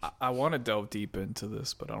 I want to delve deep into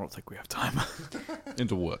this, but I don't think we have time.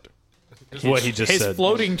 Into what? What he just His said.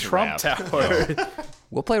 floating Trump tower.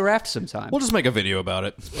 We'll play raft sometime. We'll just make a video about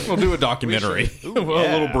it. We'll do a documentary. A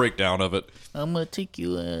little breakdown of it. I'm gonna take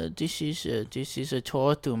you. This is a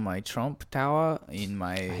tour to my Trump Tower in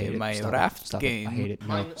my hate it. my Stop it. raft Stop game. It. I hate it.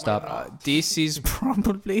 No, stop. This is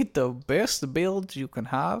probably the best build you can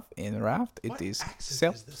have in raft. It is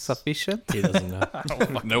self-sufficient. He doesn't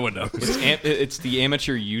know. No one knows. It's the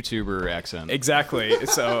amateur YouTuber accent. Exactly.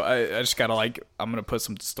 So I just gotta I'm gonna put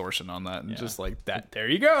some distortion on that and just like that. There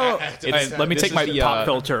you go. It's- Let me this take is my the, pop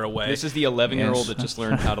filter away. This is the 11-year-old that just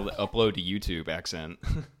learned how to upload to YouTube accent.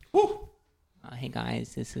 Hey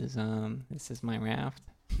guys, this is my raft.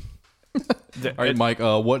 All right, Mike,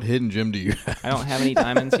 what hidden gem do you have? I don't have any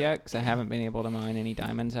diamonds yet because I haven't been able to mine any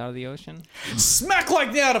diamonds out of the ocean. Smack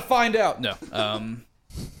like now to find out. No.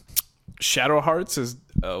 Shadow Hearts is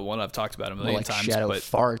one I've talked about a million like times. Shadow but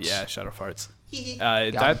Farts. Yeah, Shadow Farts.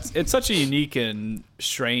 It's such a unique and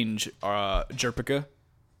strange JRPG.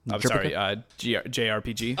 I'm sorry,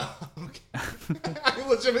 JRPG. I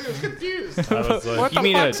legitimately was confused. What You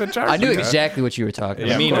mean a, I knew exactly what you were talking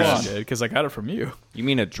Yeah, about. mean of a- course you did, because I got it from you. you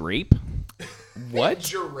mean a drape?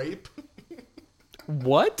 What? Your rape.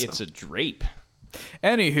 What? It's a drape.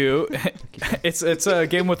 Anywho, it's a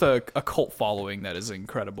game with a cult following that is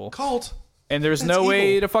incredible. Cult. And there's That's no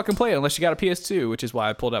way evil. to fucking play it unless you got a PS2, which is why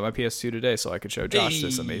I pulled out my PS2 today so I could show Josh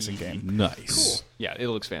this amazing game. Nice. Yeah, it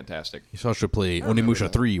looks fantastic. You also should play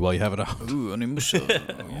Onimusha 3 while you have it out. All Ooh, Onimusha.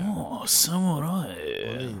 Oh,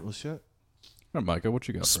 samurai. Well, shit. right, Micah, what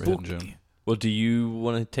you got for a hidden gem? Spooky. Well, do you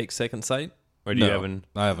want to take second sight, or do you have an?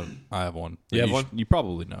 I haven't. I have one. You have sh- one? You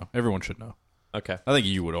probably know. Everyone should know. Okay. I think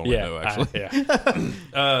you would only know, actually.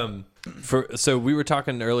 So we were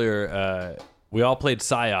talking earlier. We all played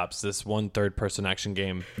PsyOps, this one third-person action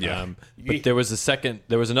game. Yeah. But there was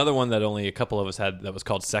another one that only a couple of us had that was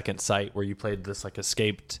called Second Sight, where you played this like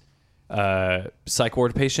escaped psych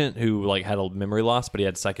ward patient who like had a memory loss, but he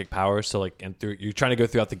had psychic powers. So like, you're trying to go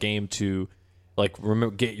throughout the game to like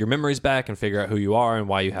get your memories back and figure out who you are and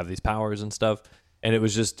why you have these powers and stuff. And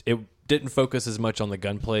it didn't focus as much on the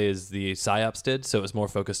gunplay as the PsyOps did, so it was more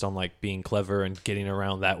focused on like being clever and getting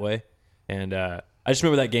around that way. And I just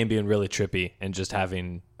remember that game being really trippy and just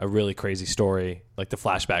having a really crazy story. Like the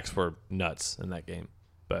flashbacks were nuts in that game.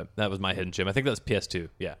 But that was my hidden gem. I think that was PS2.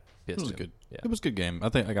 Yeah, PS2. It was good. Yeah. It was a good game. I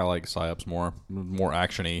think I got like PsyOps more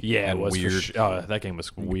actiony. Yeah, and it was weird. That game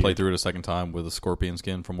was You weird. played through it a second time with a scorpion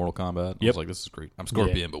skin from Mortal Kombat. I was like, this is great. I'm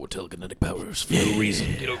Scorpion, but with telekinetic powers for no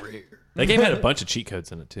reason. Get over here. That game had a bunch of cheat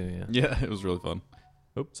codes in it too. Yeah. Yeah, it was really fun.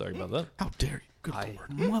 Oops, sorry about that. How dare you? Good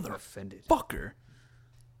Mother Offended. fucker.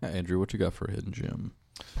 Andrew, what you got for a hidden gem?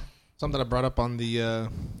 Something I brought up on the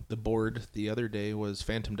board the other day was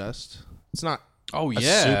Phantom Dust. It's not Oh a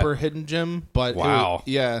super hidden gem, but Wow.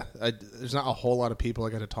 there's not a whole lot of people I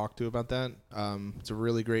got to talk to about that. It's a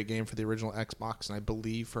really great game for the original Xbox, and I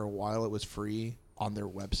believe for a while it was free on their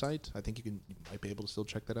website. I think you might be able to still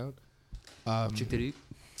check that out.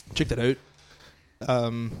 Check that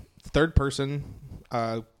out. Third person,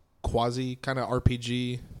 quasi kind of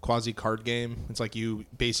RPG, quasi card game. It's like you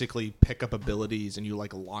basically pick up abilities and you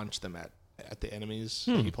like launch them at the enemies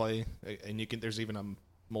that you play, and there's even a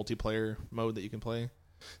multiplayer mode that you can play.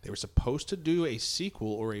 They were supposed to do a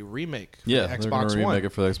sequel or a remake for the they're gonna Xbox remake One.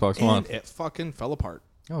 it for the Xbox One. And it fucking fell apart.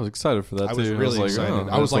 I was excited for that I too. was really excited. Oh,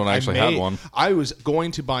 I was like, I actually had one. I was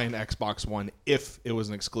going to buy an Xbox One if it was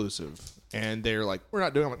an exclusive, and they're like, "We're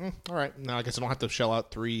not doing it." I'm like, all right, now I guess I don't have to shell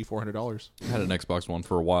out $300-400. I had an Xbox One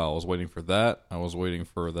for a while. I was waiting for that. I was waiting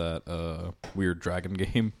for that weird dragon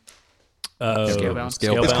game. Scalebound?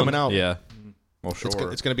 It's coming out. Yeah. Well, sure.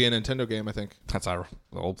 It's going to be a Nintendo game, I think.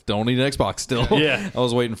 Don't need an Xbox still. Yeah. I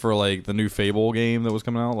was waiting for like the new Fable game that was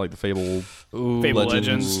coming out, like the Fable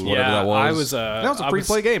Legends. whatever Yeah, that was. I was. That was a free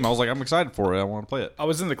play game. I was like, I'm excited for it. I want to play it. I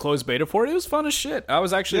was in the closed beta for it. It was fun as shit. I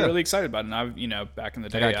was actually really excited about it. And back in the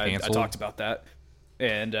day, got I canceled. talked about that.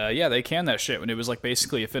 And they canned that shit when it was like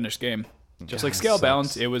basically a finished game. Just like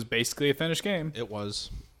Scalebound, it was basically a finished game. It was.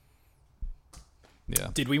 Yeah.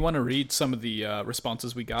 Did we want to read some of the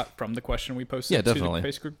responses we got from the question we posted Yeah, to definitely. the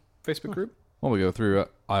Facebook group? Well, we go through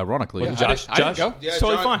ironically. I didn't go. Yeah, It's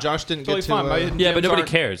totally fine. Josh didn't Totally get fine. to. My hidden Yeah, but gems nobody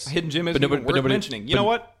aren't- cares. Hidden gem is But even nobody- worth nobody- mentioning. You know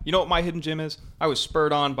what? You know what my hidden gem is? I was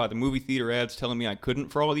spurred on by the movie theater ads telling me I couldn't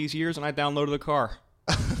for all these years, and I downloaded the car.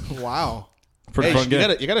 Wow. Pretty Hey, fun game.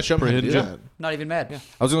 you gotta show me how to Pretty do hidden that. Not even mad. Yeah.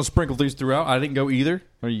 I was going to sprinkle these throughout. I didn't go either.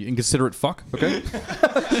 Are you inconsiderate fuck? Okay.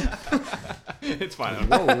 It's fine.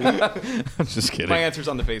 I'm just kidding. My answer's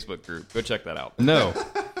on the Facebook group. Go check that out. No.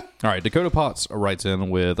 All right. Dakota Potts writes in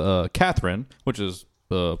with Catherine, which is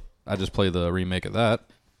I just played the remake of that.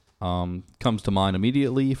 Comes to mind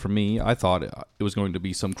immediately for me. I thought it was going to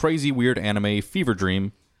be some crazy, weird anime fever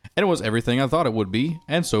dream, and it was everything I thought it would be,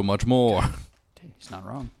 and so much more. He's not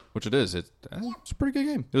wrong. Which it is. It's a pretty good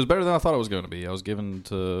game. It was better than I thought it was going to be. I was given it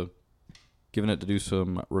to do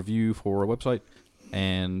some review for a website,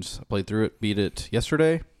 and I played through it, beat it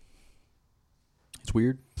yesterday. It's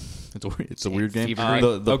weird. It's a weird game. Fever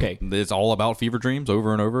dream? Okay. It's all about fever dreams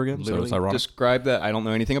over and over again. So Literally, it's ironic. describe that. I don't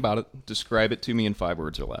know anything about it. Describe it to me in 5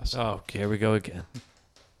 words or less. Oh, here we go again.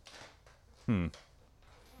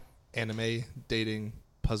 Anime, dating,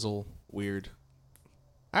 puzzle, weird.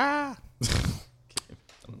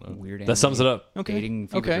 Weird. That sums it up. Okay. Dating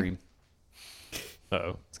fever Okay. dream.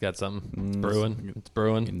 Uh-oh. It's got something. It's brewing. It's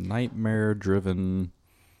brewing. Nightmare-driven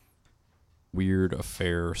weird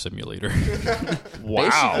affair simulator.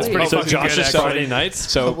 Wow. That's pretty So fucking Josh's good, actually. Friday nights?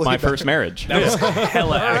 So my first marriage. That was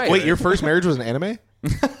hella accurate. Wait, your first marriage was an anime?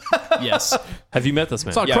 Yes. Have you met this man?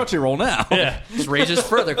 It's on Crunchyroll now. Yeah. This raises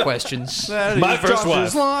further questions. My first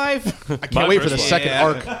wife. life. I can't wait for the second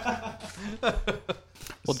arc.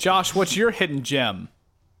 Well, Josh, what's your hidden gem?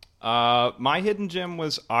 My hidden gem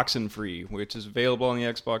was Oxenfree, which is available on the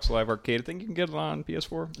Xbox Live Arcade. I think you can get it on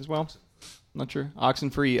PS4 as well. Not sure.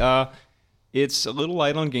 Oxenfree. It's a little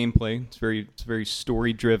light on gameplay. It's very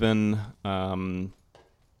story driven,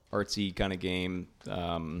 artsy kind of game.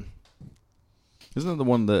 Isn't it the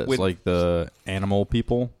one that's With- like the animal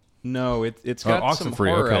people? No, it's got some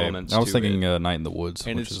horror elements. I was to thinking it. Night in the Woods,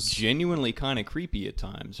 And which it's is genuinely kind of creepy at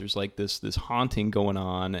times. There's like this haunting going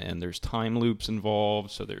on, and there's time loops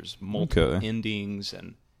involved, so there's multiple endings,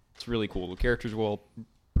 and it's really cool. The characters are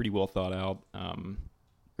pretty well thought out.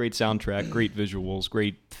 Great soundtrack, great visuals,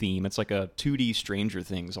 great theme. It's like a 2D Stranger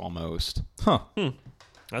Things almost. Huh. That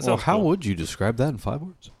Well, sounds how cool. would you describe that in 5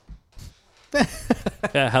 words?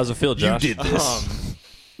 Yeah, how's it feel, Josh? You did this.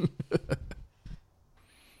 You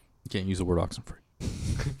can't use the word oxen free.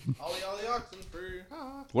 Ollie, oxen free.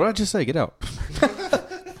 Ah. What did I just say? Get out.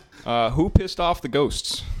 Who pissed off the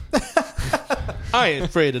ghosts? I ain't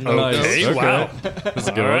afraid of no Nice. ghosts. Okay. Wow. That's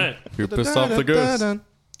a good one. Right. Who pissed off the ghost?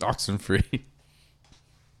 Oxen free.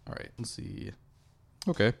 All right, let's see.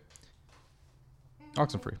 Okay.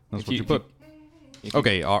 Oxen free. That's what you put.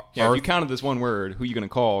 Okay, Yeah, if you counted this one word, who you going to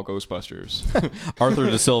call Ghostbusters? Arthur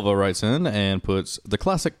De Silva writes in and puts the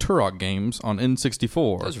classic Turok games on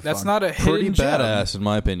N64. That's not a hidden Pretty gem. badass, in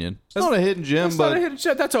my opinion. It's not a hidden gem, That's but not a hidden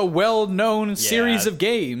gem. That's a well-known series of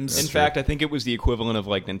games. In fact, I think it was the equivalent of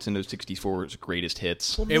like Nintendo 64's greatest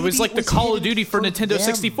hits. It was like the Call of Duty for Nintendo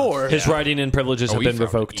 64. His writing and privileges have he been found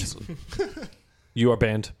it revoked. easily. You are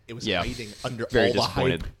banned. It was Yeah. hiding under Very all the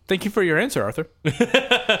disappointed. hype. Thank you for your answer, Arthur.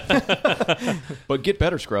 But get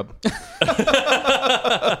better, Scrub.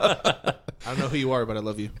 I don't know who you are, but I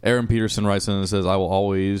love you. Aaron Peterson writes in and says, I will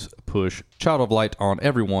always push Child of Light on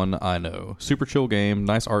everyone I know. Super chill game,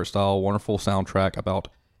 nice art style, wonderful soundtrack, about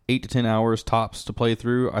 8 to 10 hours tops to play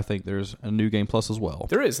through. I think there's a new game plus as well.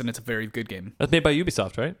 There is, and it's a very good game. That's made by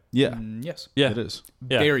Ubisoft, right? Yeah, Yes. Yeah. it is.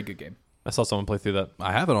 Yeah. Very good game. I saw someone play through that.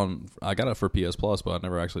 I have it on, I got it for PS Plus, but I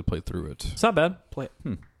never actually played through it. It's not bad. Play it.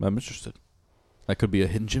 I'm interested. That could be a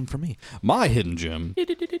hidden gem for me. My hidden gem.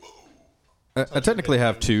 I technically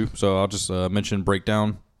have 2, so I'll just mention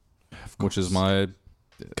Breakdown, which is my.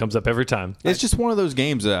 Comes up every time. It's just one of those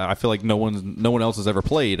games that I feel like no one else has ever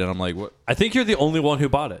played, and I'm like, what? I think you're the only one who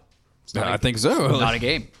bought it. I think so. Not a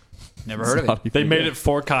game. Never heard of it. They made it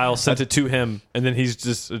for Kyle, sent it to him, and then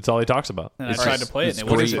it's all he talks about. And I tried to play it, and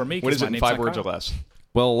it wasn't for me. What is 'cause it my in name's 5 not words or Kyle. less?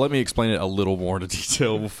 Well, let me explain it a little more into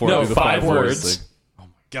detail before I No, do the 5 words words. thing. Oh my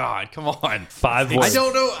god, come on. 5 words.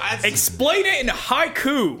 know. Explain it in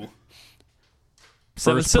haiku.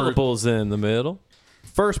 7 First syllables in the middle.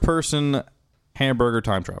 First person hamburger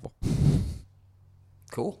time travel.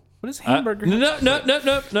 Cool. What is hamburger? No.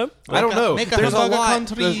 I don't know. Make a There's a hamburger lot.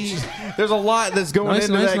 country. There's a lot that's going Nice,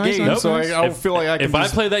 into nice, that nice, game, nice, so nice. I don't feel like I can. If I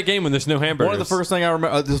just- play that game when there's no hamburgers, one of the first thing I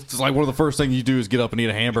remember, this is like one of the first things you do is get up and eat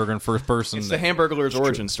a hamburger in first person. It's the Hamburglar's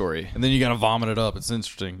origin story. And then you gotta vomit it up. It's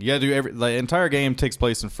interesting. You gotta do the entire game takes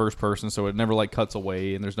place in first person, so it never like cuts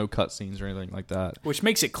away, and there's no cut scenes or anything like that. Which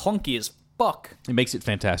makes it clunky as fuck. It makes it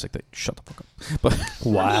fantastic. Shut the fuck up. But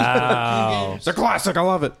wow. it's a classic. I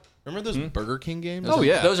love it. Remember those Burger King games? Oh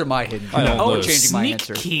yeah, Those are my hidden. I don't know. I'm changing my Sneak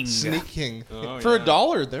answer. King. Sneak King. For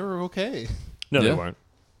 $1, they were okay. No, they Yeah. weren't.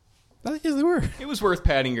 I think they were. It was worth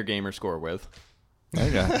padding your gamer score with.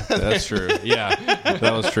 Okay, that's true. Yeah,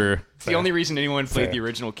 that was true. It's the only reason anyone played the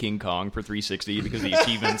original King Kong for 360 because the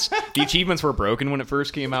achievements were broken when it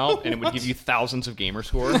first came out, and it would give you thousands of gamer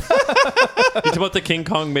score. You talking about the King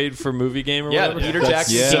Kong made for movie game or Yeah, whatever? Peter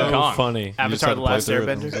That's Jackson's so King Kong. funny. Avatar: The Last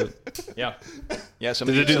Airbender. Yeah, yeah.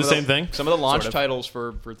 Did it do the same thing? Some of the launch Sort of. titles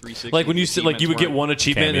for 360. Like when you you would get one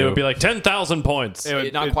achievement, and it would be like 10,000 points.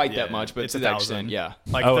 Not quite that much, but it's to that extent, yeah.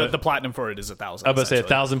 Like Oh, the platinum for it is 1,000. I was about to say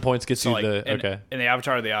essentially. 1,000 points gets So you like, the okay. in the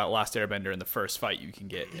Avatar: The Last Airbender, in the first fight, you can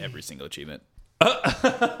get every single achievement.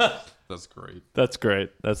 That's great. That's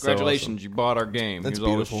great. That's Congratulations, you bought our game. That's Here's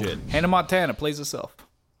all this beautiful. shit. Hannah Montana plays herself.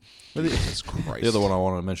 Jesus Christ. The other one I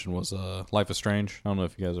wanted to mention was Life is Strange. I don't know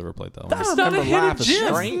if you guys ever played that one. That's not a hidden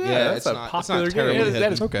gem. Yeah, that's a popular game. terribly Yeah, hidden.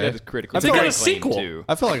 that is Okay. That is critically. They got a acclaimed, sequel. too.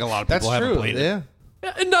 I feel like a lot of That's people haven't true. played it. Yeah.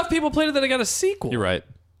 Yeah, enough people played it that I got a sequel. You're right.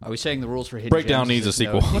 Are we saying the rules for hidden Breakdown gems? needs a is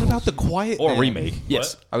there's sequel. No, What about the Quiet Or a Man? remake.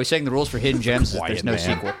 Yes. are we saying the rules for hidden gems? Is there's no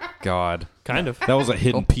sequel. God. Kind of. That was a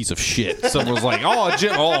hidden piece of shit. Someone was like, "Oh,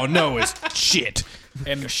 oh no, it's shit.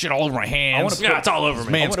 And Shit all over my hands. Yeah, it's all over This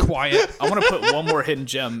man's quiet." I want to put one more hidden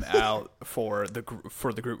gem out for the group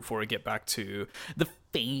before we get back to the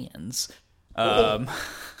fans.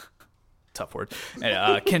 Tough word.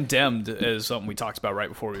 Condemned is something we talked about right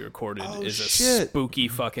before we recorded. Is a shit. spooky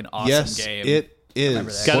fucking awesome Yes, game. it is.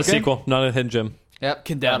 Remember that. Got a Okay. sequel, not a hidden gem. Yep.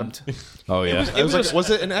 Condemned. Oh yeah. Was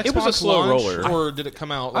it an Xbox it was a slow launch, roller. or did it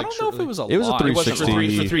come out? I don't know if it was a It was a launch. 360. It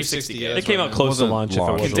was a 360. game. It came out close to wasn't launch.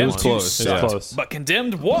 launch. If it It was was close. It Yeah. was close. But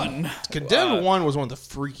Condemned won. Condemned 1 was one of the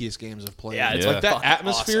freakiest games I've played. Yeah, it's like that fucking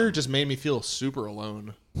atmosphere awesome. just made me feel super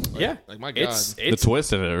alone. Yeah. Like my God. The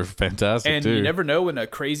twists in it are fantastic And too. you never know when a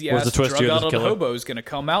crazy What's ass the twist? drug You're out the of the killer? hobo is going to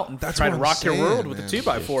come out and try to what I'm rock your saying, world with a man.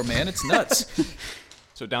 2x4, man. It's nuts.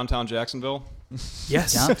 So downtown Jacksonville.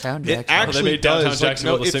 Yes. Downtown It Jackson. actually made Downtown does. Like,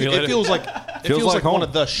 Jacksonville the it simulator? feels like like one home.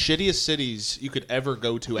 of the shittiest cities you could ever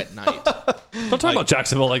go to at night. Don't talk about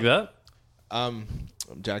Jacksonville like that.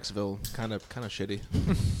 Jacksonville, kind of shitty.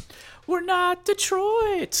 We're not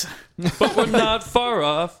Detroit. But we're not far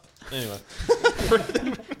off. Anyway.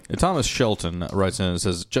 And Thomas Shelton writes in and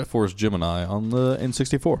says Jet Force Gemini on the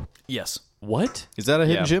N64. Yes. What? Is that a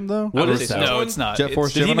hidden Yeah. gem though? What Or is that? No, it's not. Jet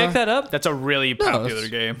Force Did he Gemini? make that up? That's a really popular that's-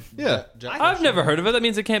 game. Yeah. I've never heard of it. That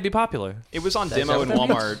means it can't be popular. It was on demo in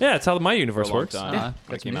Walmart. Yeah, it's how my for a universe long works. time. Yeah, when it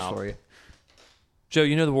that's came news out. for you. Joe,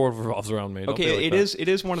 you know the world revolves around me. Don't be Okay, like it that. is. It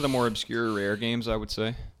is one of the more obscure rare games, I would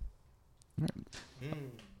say.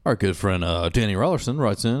 Our good friend Danny Rollerson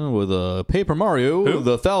writes in with Paper Mario,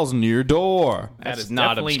 the 1,000-Year Door. That That's is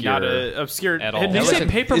not definitely obscure not a obscure at all. hidden Did you say gem.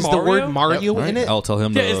 Paper Is Mario? the word Mario All in right, it? I'll tell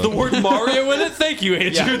him. Yeah, is the word Mario in it? Thank you,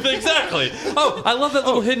 Andrew. Exactly. Oh, I love that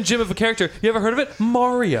little hidden gem of a character. You ever heard of it?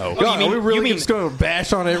 Mario. God, are we really just going to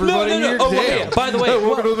bash on everybody no. here? Oh, Damn. okay. By the way,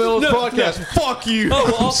 Welcome to the middle of the podcast. Fuck you. Oh,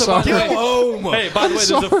 well, also, by the way, home. hey, by the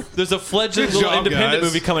way, there's a fledgling Good little job, independent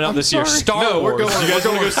guys. movie coming out this year. Star No, Wars. we're going. You guys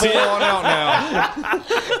want to go see full it? on out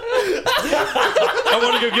now. I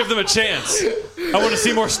want to go give them a chance. I want to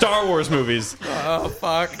see more Star Wars movies. Oh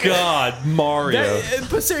fuck. God, Mario.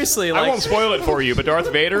 But seriously, I like, won't spoil it for you, but Darth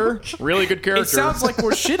Vader, really good character. it sounds like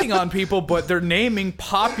we're shitting on people, but they're naming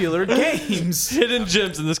popular games. Hidden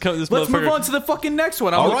gems in this Let's motherfucker. move on to the fucking next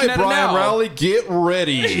one. I'm All looking right, at Brian it now. Rowley, get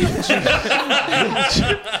ready.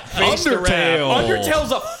 Undertale.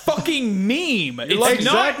 Undertale's a fucking meme. It's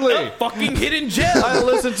Exactly. not a fucking hidden gem. I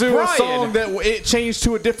listened to a Brian. song that it changed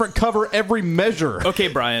to a different cover every measure. Okay,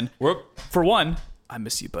 Brian. Whoop. For one, I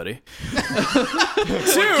miss you, buddy. Two,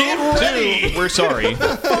 we're sorry. You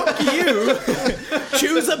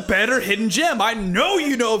choose a better hidden gem. I know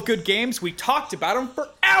you know of good games. We talked about them for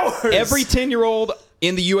hours. Every 10-year-old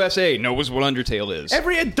in the USA knows what Undertale is.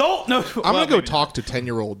 Every adult knows. I'm gonna go talk to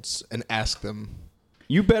 10-year-olds and ask them.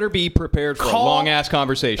 You better be prepared for a long-ass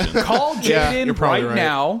conversation. Call Jaden you're probably right.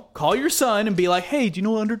 now. Call your son and be like, "Hey, do you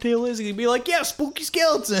know what Undertale is?" He'd be like, "Yeah, spooky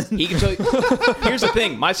skeleton." He can tell you. Here's the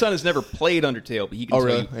thing: my son has never played Undertale, but he can tell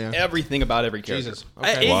really? you Yeah. everything about every character. Jesus.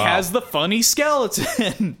 It has the funny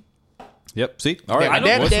skeleton. Yep. See. All right. I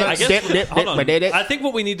don't- What's I next? guess, hold on. I think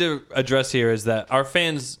what we need to address here is that our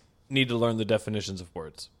fans need to learn the definitions of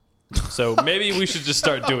words. So maybe we should just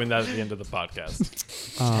start doing that at the end of the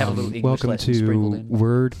podcast. Have a little English Welcome lesson sprinkled to in.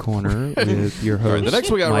 Word Corner with your All host, right, the next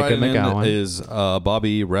we got Micah right in McGowan. is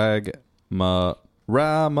Bobby Ramaglino.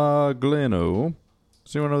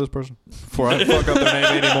 Does anyone know this person? Before I fuck up their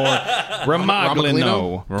name anymore.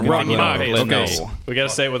 Ramaglino. Okay. We got to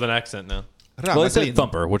say it with an accent now. Well, they said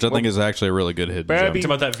Thumper, which I think is actually a really good hidden gem. Talking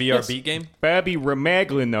about that VR beat game? Bobby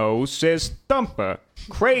Ramaglino says Thumper.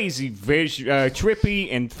 Crazy, trippy,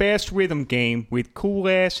 and fast rhythm game with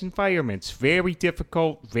cool-ass environments. Very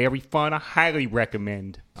difficult, very fun. I highly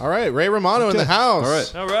recommend. All right, Ray Romano in the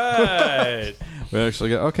house. All right. All right. We actually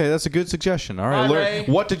got, okay, that's a good suggestion. All right.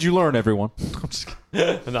 What did you learn, everyone?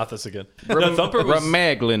 Not this again. No, Thumper was...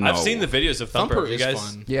 Ramaglino. I've seen the videos of Thumper. Thumper you is guys,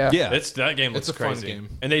 fun. Yeah. Yeah. That game looks It's a fun crazy. game.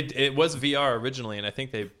 And it was VR originally, and I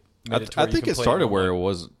think they made it to I where you think can it play started online. where it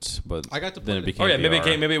wasn't, but I got to then play it it. became Oh yeah, maybe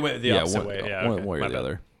VR. it went the opposite one, way. Yeah, one okay, way or my the bad.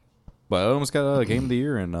 other. But I almost got a Game of the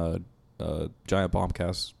Year and Giant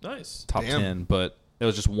Bombcast Nice. top 10, but it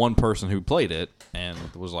was just one person who played it and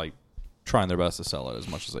was like trying their best to sell it as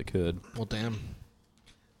much as they could. Well, damn.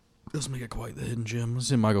 Doesn't make it quite the hidden gem. Let's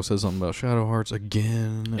see, Michael says something about Shadow Hearts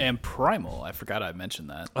again. And Primal. I forgot I mentioned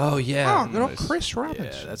that. Oh yeah. Oh, good old Chris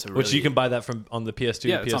Robbins. Yeah, that's a really, Which you can buy that from on the PS2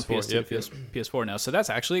 Yeah, to it's PS4. on PS2, Yep, PS4 now. So that's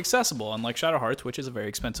actually accessible, unlike Shadow Hearts, which is a very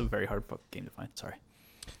expensive, very hard game to find. Sorry.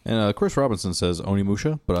 And Chris Robinson says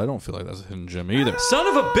Onimusha, but I don't feel like that's a hidden gem either. Son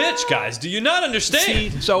of a bitch, guys! Do you not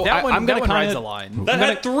understand? So That one, I'm going to rides kind a of line. that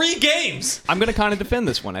had 3 games. I'm going to kind of defend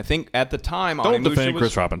this one. I think at the time, Don't Onimusha defend was,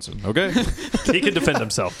 Chris Robinson, okay? He can defend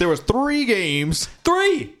himself. There was 3 games.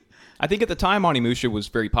 3. I think at the time Onimusha was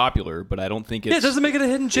very popular, but I don't think it's. Yeah, it doesn't make it a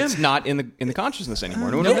hidden gem. It's not in the consciousness anymore.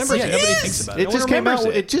 No one Yes, remembers yeah, it. nobody thinks about it. It No just one came out.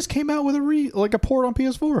 remembers It just came out with a port on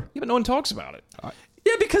PS4. Yeah, but no one talks about it.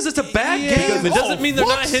 Yeah, because it's a bad game. It doesn't mean they're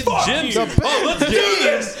not hidden gems. Oh, let's do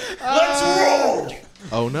this. Let's roll.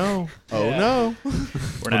 Oh no! Oh no!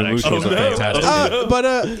 We're not actually. was a fantastic.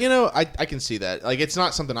 But you know, I can see that. Like, it's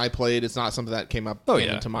not something I played. It's not something that came up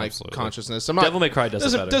yeah, into my absolutely. consciousness. I'm not, Devil May Cry does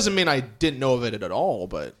it better. Doesn't mean I didn't know of it at all.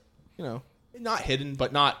 But you know, not hidden,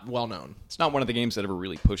 but not well known. It's not one of the games that ever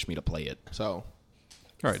really pushed me to play it. So,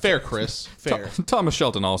 All right. fair, Chris. Fair. Thomas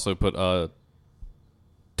Shelton also put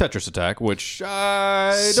Tetris Attack, which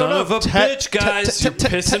I Son don't know. of a bitch, guys! You're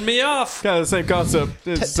pissing me off. Kind of the same concept.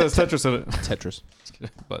 It says Tetris in it. Tetris.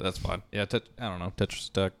 But that's fine. Yeah, I don't know. Tetris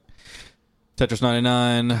Attack. Tetris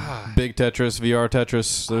 99, Big Tetris, VR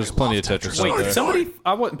Tetris. There's plenty of Tetris out there. Wait, somebody,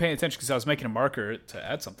 I wasn't paying attention because I was making a marker to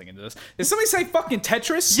add something into this. Did somebody say fucking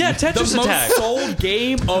Tetris? Yeah, Tetris the Attack. most sold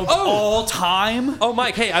game of all time. Oh,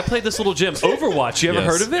 Mike, hey, I played this little gym, Overwatch. You ever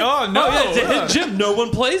Yes. heard of it? Oh, no. yeah, it's a hidden gym. No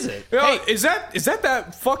one plays it. Hey, is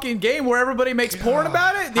that fucking game where everybody makes porn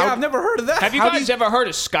about it? Yeah, I've never heard of that. Have you guys ever heard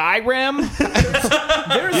of Skyrim?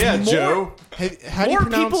 There's more, How do you more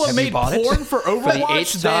pronounce? people have made bought it? porn for Overwatch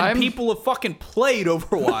eighth than time? people have fucking played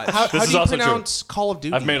Overwatch. How This is do you also true. pronounce Call of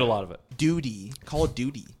Duty? I've made a lot of it. Duty. Call of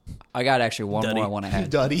Duty. I got actually one more I want to add.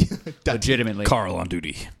 Duddy. Legitimately. Carl on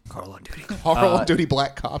duty. Carl on duty. Call of Duty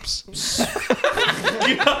Black Cops.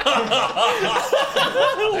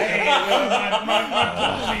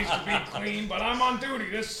 My needs to be clean, but I'm on duty.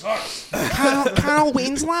 This sucks. Kyle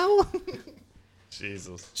Winslow.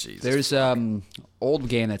 Jesus. There's old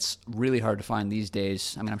game that's really hard to find these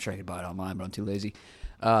days. I mean, I'm sure I could buy it online, but I'm too lazy.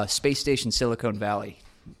 Space Station Silicon Valley.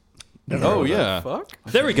 Oh, yeah.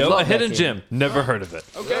 There we go. Love A that hidden game. gym. Never heard of it.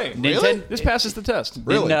 Okay. This passes the test.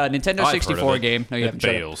 Really? Nintendo I've heard of 64 it. game. No, you It haven't. Shut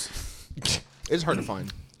up. fails. It's hard to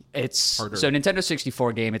find. It's Harder. so Nintendo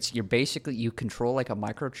 64 game. You're basically you control like a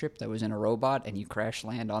microchip that was in a robot, and you crash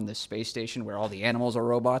land on this space station where all the animals are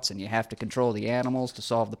robots, and you have to control the animals to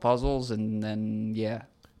solve the puzzles, and then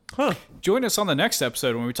Join us on the next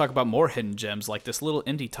episode when we talk about more hidden gems, like this little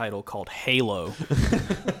indie title called Halo.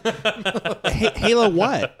 Halo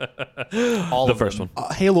what? All The of first them.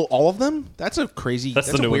 one. Halo all of them? That's a crazy. That's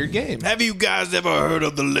That's the a new weird one. game. Have you guys ever heard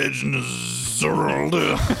of the Legend of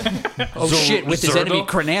Zelda? oh shit, with his Zerdo? enemy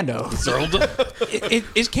Crenando.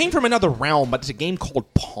 It came from another realm, but it's a game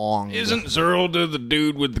called Pong. Isn't Zelda the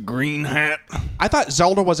dude with the green hat? I thought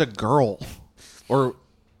Zelda was a girl, or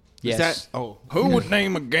Yes. is that? Oh, Who would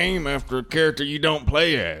name a game after a character you don't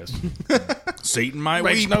play as? Satan might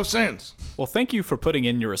Makes weep. no sense. Well, thank you for putting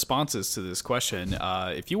in your responses to this question.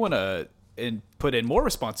 If you want to put in more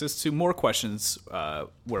responses to more questions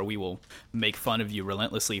where we will make fun of you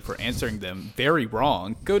relentlessly for answering them very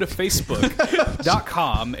wrong, go to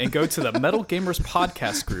facebook.com and go to the Metal Gamers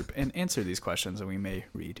podcast group and answer these questions, and we may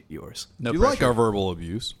read yours. If you like our verbal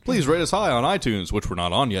abuse, please rate us high on iTunes, which we're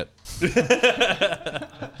not on yet.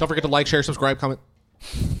 don't forget to like, share, subscribe, comment.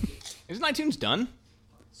 Isn't iTunes done?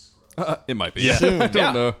 It might be. Yeah. I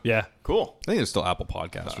don't know. Yeah. Cool. I think it's still Apple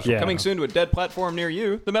Podcasts. Or something. Yeah. Coming soon to a dead platform near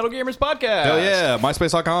you, the Metal Gamers Podcast. Hell yeah.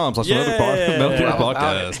 MySpace.com/Metal Gamers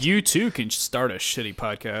Podcast. You too can start a shitty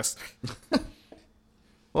podcast.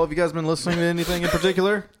 Well, have you guys been listening to anything in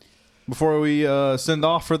particular before we send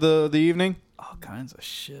off for the evening? All kinds of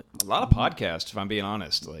shit. A lot of podcasts, if I'm being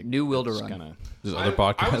honest. Like New Will to just Run. kinda- Just other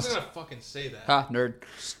podcasts? fucking say that. Ha, nerd.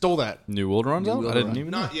 Stole that. New World Runs out? World I didn't Run.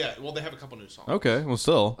 even know. Not yet. Well, they have a couple new songs. Okay, well,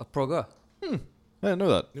 still. Proga. I didn't know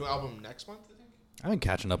that. New album next month, I think. I've been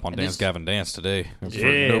catching up on Dance is- Gavin Dance today for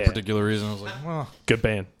Yeah. no particular reason. I was like, well, Good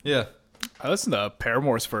band. yeah. I listened to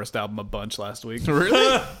Paramore's first album a bunch last week.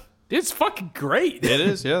 Really? It's fucking great. It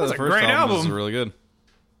is, yeah. That's The a first great album is album. really good.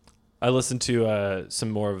 I listened to some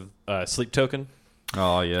more of Sleep Token.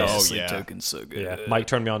 Oh, yeah. Sleep Token's so good. Yeah. Mike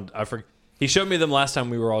turned me on. He showed me them last time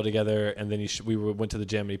we were all together, and then we went to the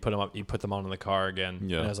gym and he put them up. He put them on in the car again.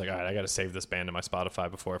 Yeah. And I was like, all right, I got to save this band in my Spotify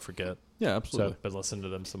before I forget. Yeah, absolutely. So, but listen to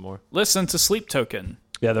them some more. Listen to Sleep Token,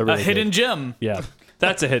 Yeah, they're a really hidden good. gem. Yeah,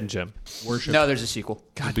 that's a hidden gem. No, there's a sequel.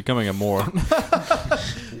 It's becoming a more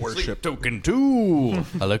worship token too.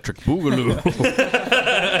 Electric Boogaloo.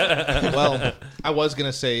 Well, I was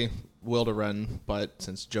gonna say Will to Run, but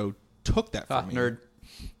since Joe took that Ha, from me, nerd.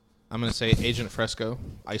 I'm gonna say Agent Fresco,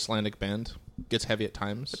 Icelandic band, gets heavy at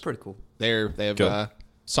times. Pretty cool. They have Good.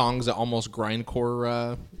 songs at almost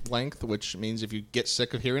grindcore length, which means if you get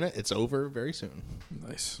sick of hearing it, it's over very soon.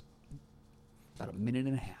 Nice. About a minute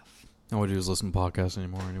and a half. All we do is listen to podcasts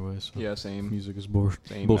anymore anyway. So Yeah, same. music is bullshit.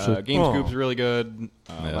 Same. Bullshit. Game Scoop's really good.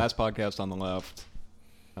 Yeah. Last podcast on the left.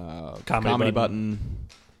 Comedy Button.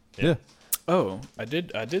 Yeah. Oh, I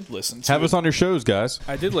did listen to Have us on your shows, guys.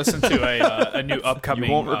 I did listen to a new upcoming.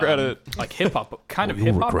 You won't regret it. Like hip hop, kind of you'll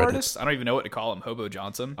hip hop regret it. artist. I don't even know what to call him. Hobo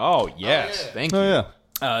Johnson. Oh, yes. Thank you. Oh,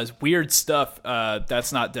 yeah. It's weird stuff.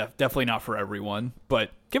 That's not definitely not for everyone, but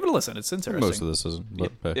give it a listen. It's interesting. Most of this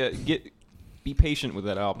isn't. But, hey. Yeah, be patient with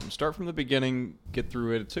that album. Start from the beginning, get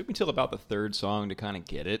through it. It took me till about the third song to kind of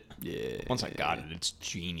get it. Yeah. Once I got it, it's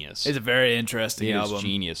genius. It's a very interesting It is album.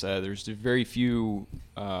 genius. There's very few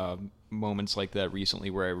moments like that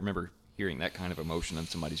recently where I remember hearing that kind of emotion in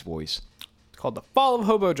somebody's voice. It's called The Fall of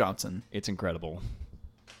Hobo Johnson. It's incredible.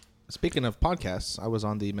 Speaking of podcasts, I was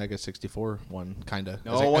on the Mega 64 one, kind of.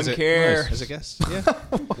 No one cares. As a guest. Yeah.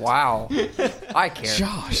 Wow. I care.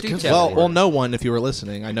 Josh, Do good tell. well, no one if you were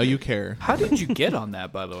listening. I know you care. How did you get on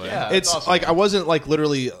that, by the way? It's like I wasn't like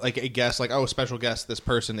literally like a guest, like special guest this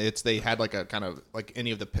person. They had like a kind of like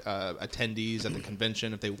any of the attendees at the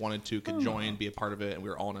convention, if they wanted to, could join, be a part of it, and we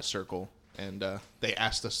were all in a circle. And they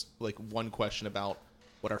asked us like one question about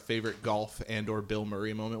what our favorite golf and or Bill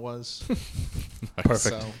Murray moment was. Perfect.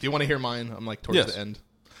 So, do you want to hear mine? I'm like towards the end.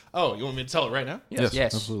 Oh, you want me to tell it right now? Yes,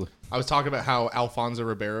 Yes. absolutely. I was talking about how Alfonso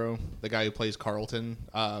Ribeiro, the guy who plays Carlton,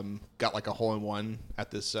 got like a hole-in-one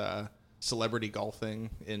at this celebrity golf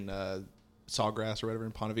thing in Sawgrass or whatever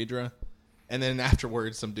in Ponte Vedra. And then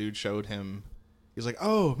afterwards, some dude showed him. He's like,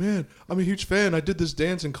 "Oh man, I'm a huge fan. I did this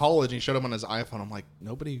dance in college." And he showed him on his iPhone. I'm like,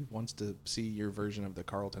 nobody wants to see your version of the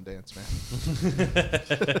Carlton dance, man.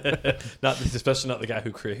 Especially not the guy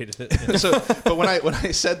who created it. But when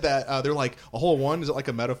I said that, they're like, "A hole-in-one? Is it like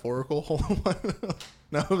a metaphorical hole-in-one?"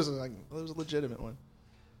 No, it was a legitimate one.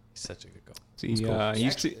 He's such a good goal.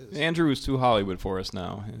 See, Andrew is too Hollywood for us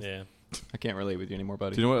now. Yeah. I can't relate with you anymore,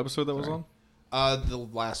 buddy. Do you know what episode that was on? The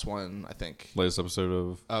last one, I think. Latest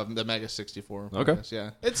episode of. The Mega 64. Okay. Podcast,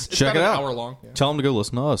 yeah. It's Check about it an out. hour long. Yeah. Tell them to go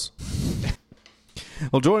listen to us.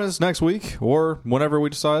 Well, join us next week or whenever we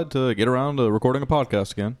decide to get around to recording a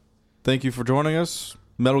podcast again. Thank you for joining us,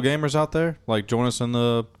 Metal Gamers out there. Like, join us in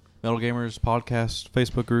the Metal Gamers podcast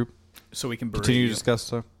Facebook group. So we can Continue to discuss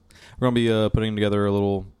stuff. We're going to be putting together a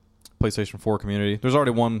little PlayStation 4 community. There's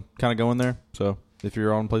already one kind of going there. So if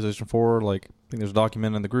you're on PlayStation 4, like, I think there's a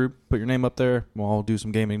document in the group. Put your name up there. We'll all do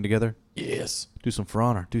some gaming together. Yes. Do some For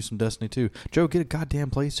Honor. Do some Destiny 2. Joe, get a goddamn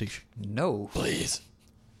PlayStation. No. Please.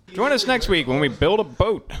 Join us next week when we build a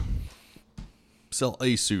boat. Sell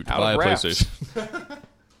a suit. Out Buy of a rafts. PlayStation.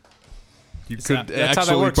 You That's could how that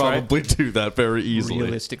actually works, right? probably do that very easily.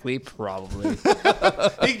 Realistically, probably. You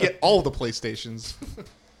can get all the PlayStations.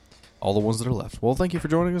 All the ones that are left. Well, thank you for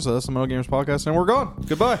joining us. That's the Metal Gamers Podcast, and we're gone.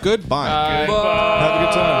 Goodbye. Goodbye. Have a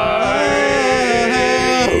good time.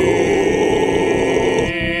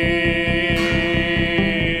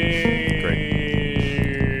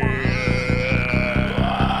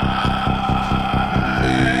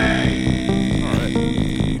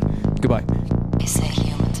 Goodbye. They say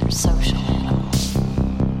humans are social animals.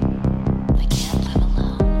 They can't live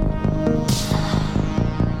alone.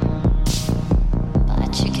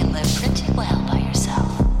 But you can live pretty well by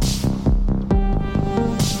yourself.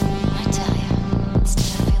 I tell you,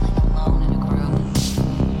 instead of feeling alone in a group,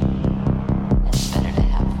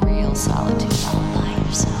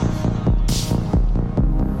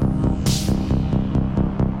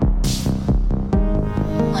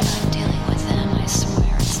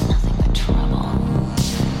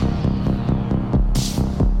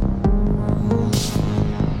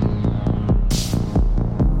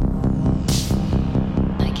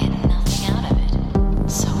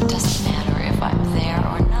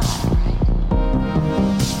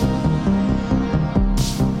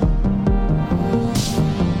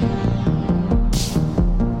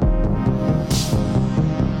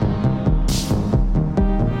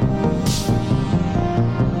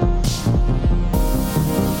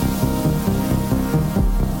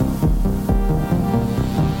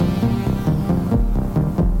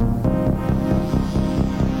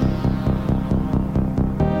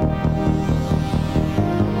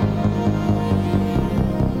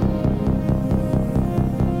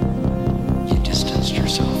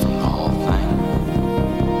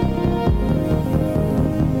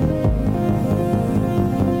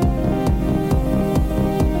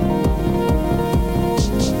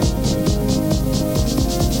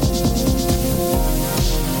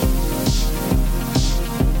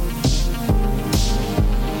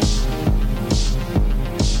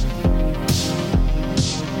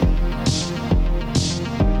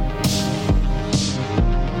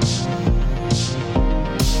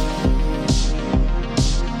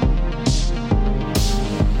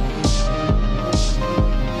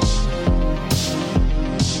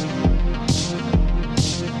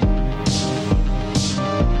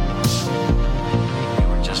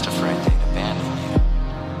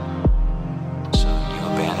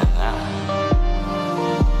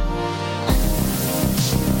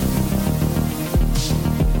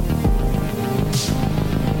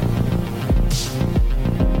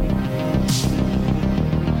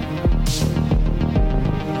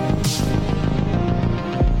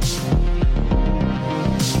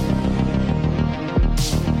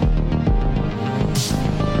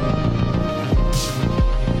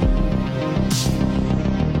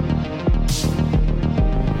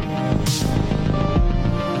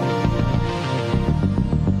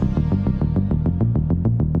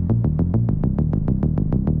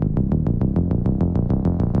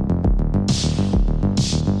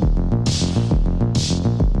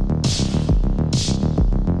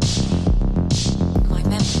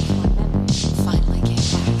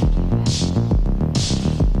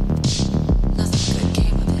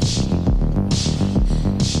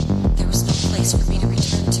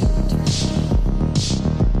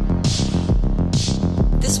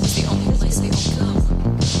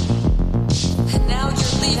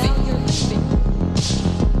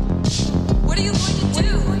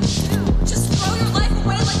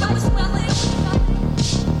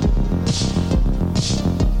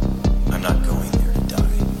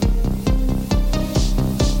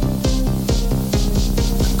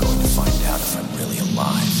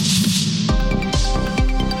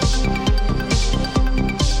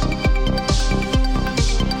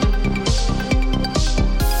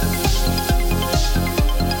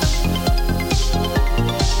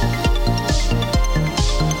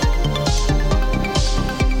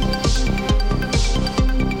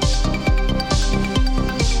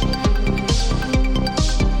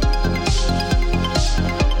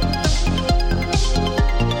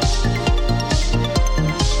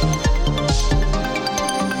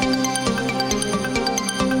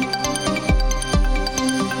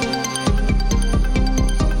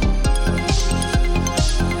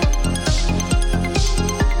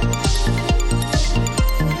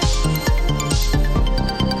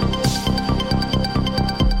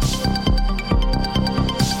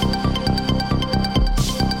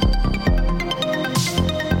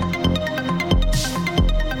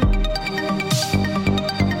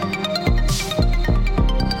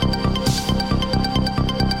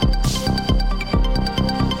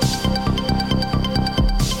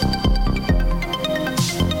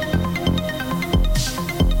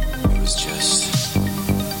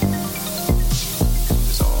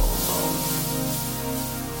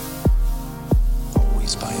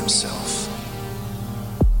 by himself.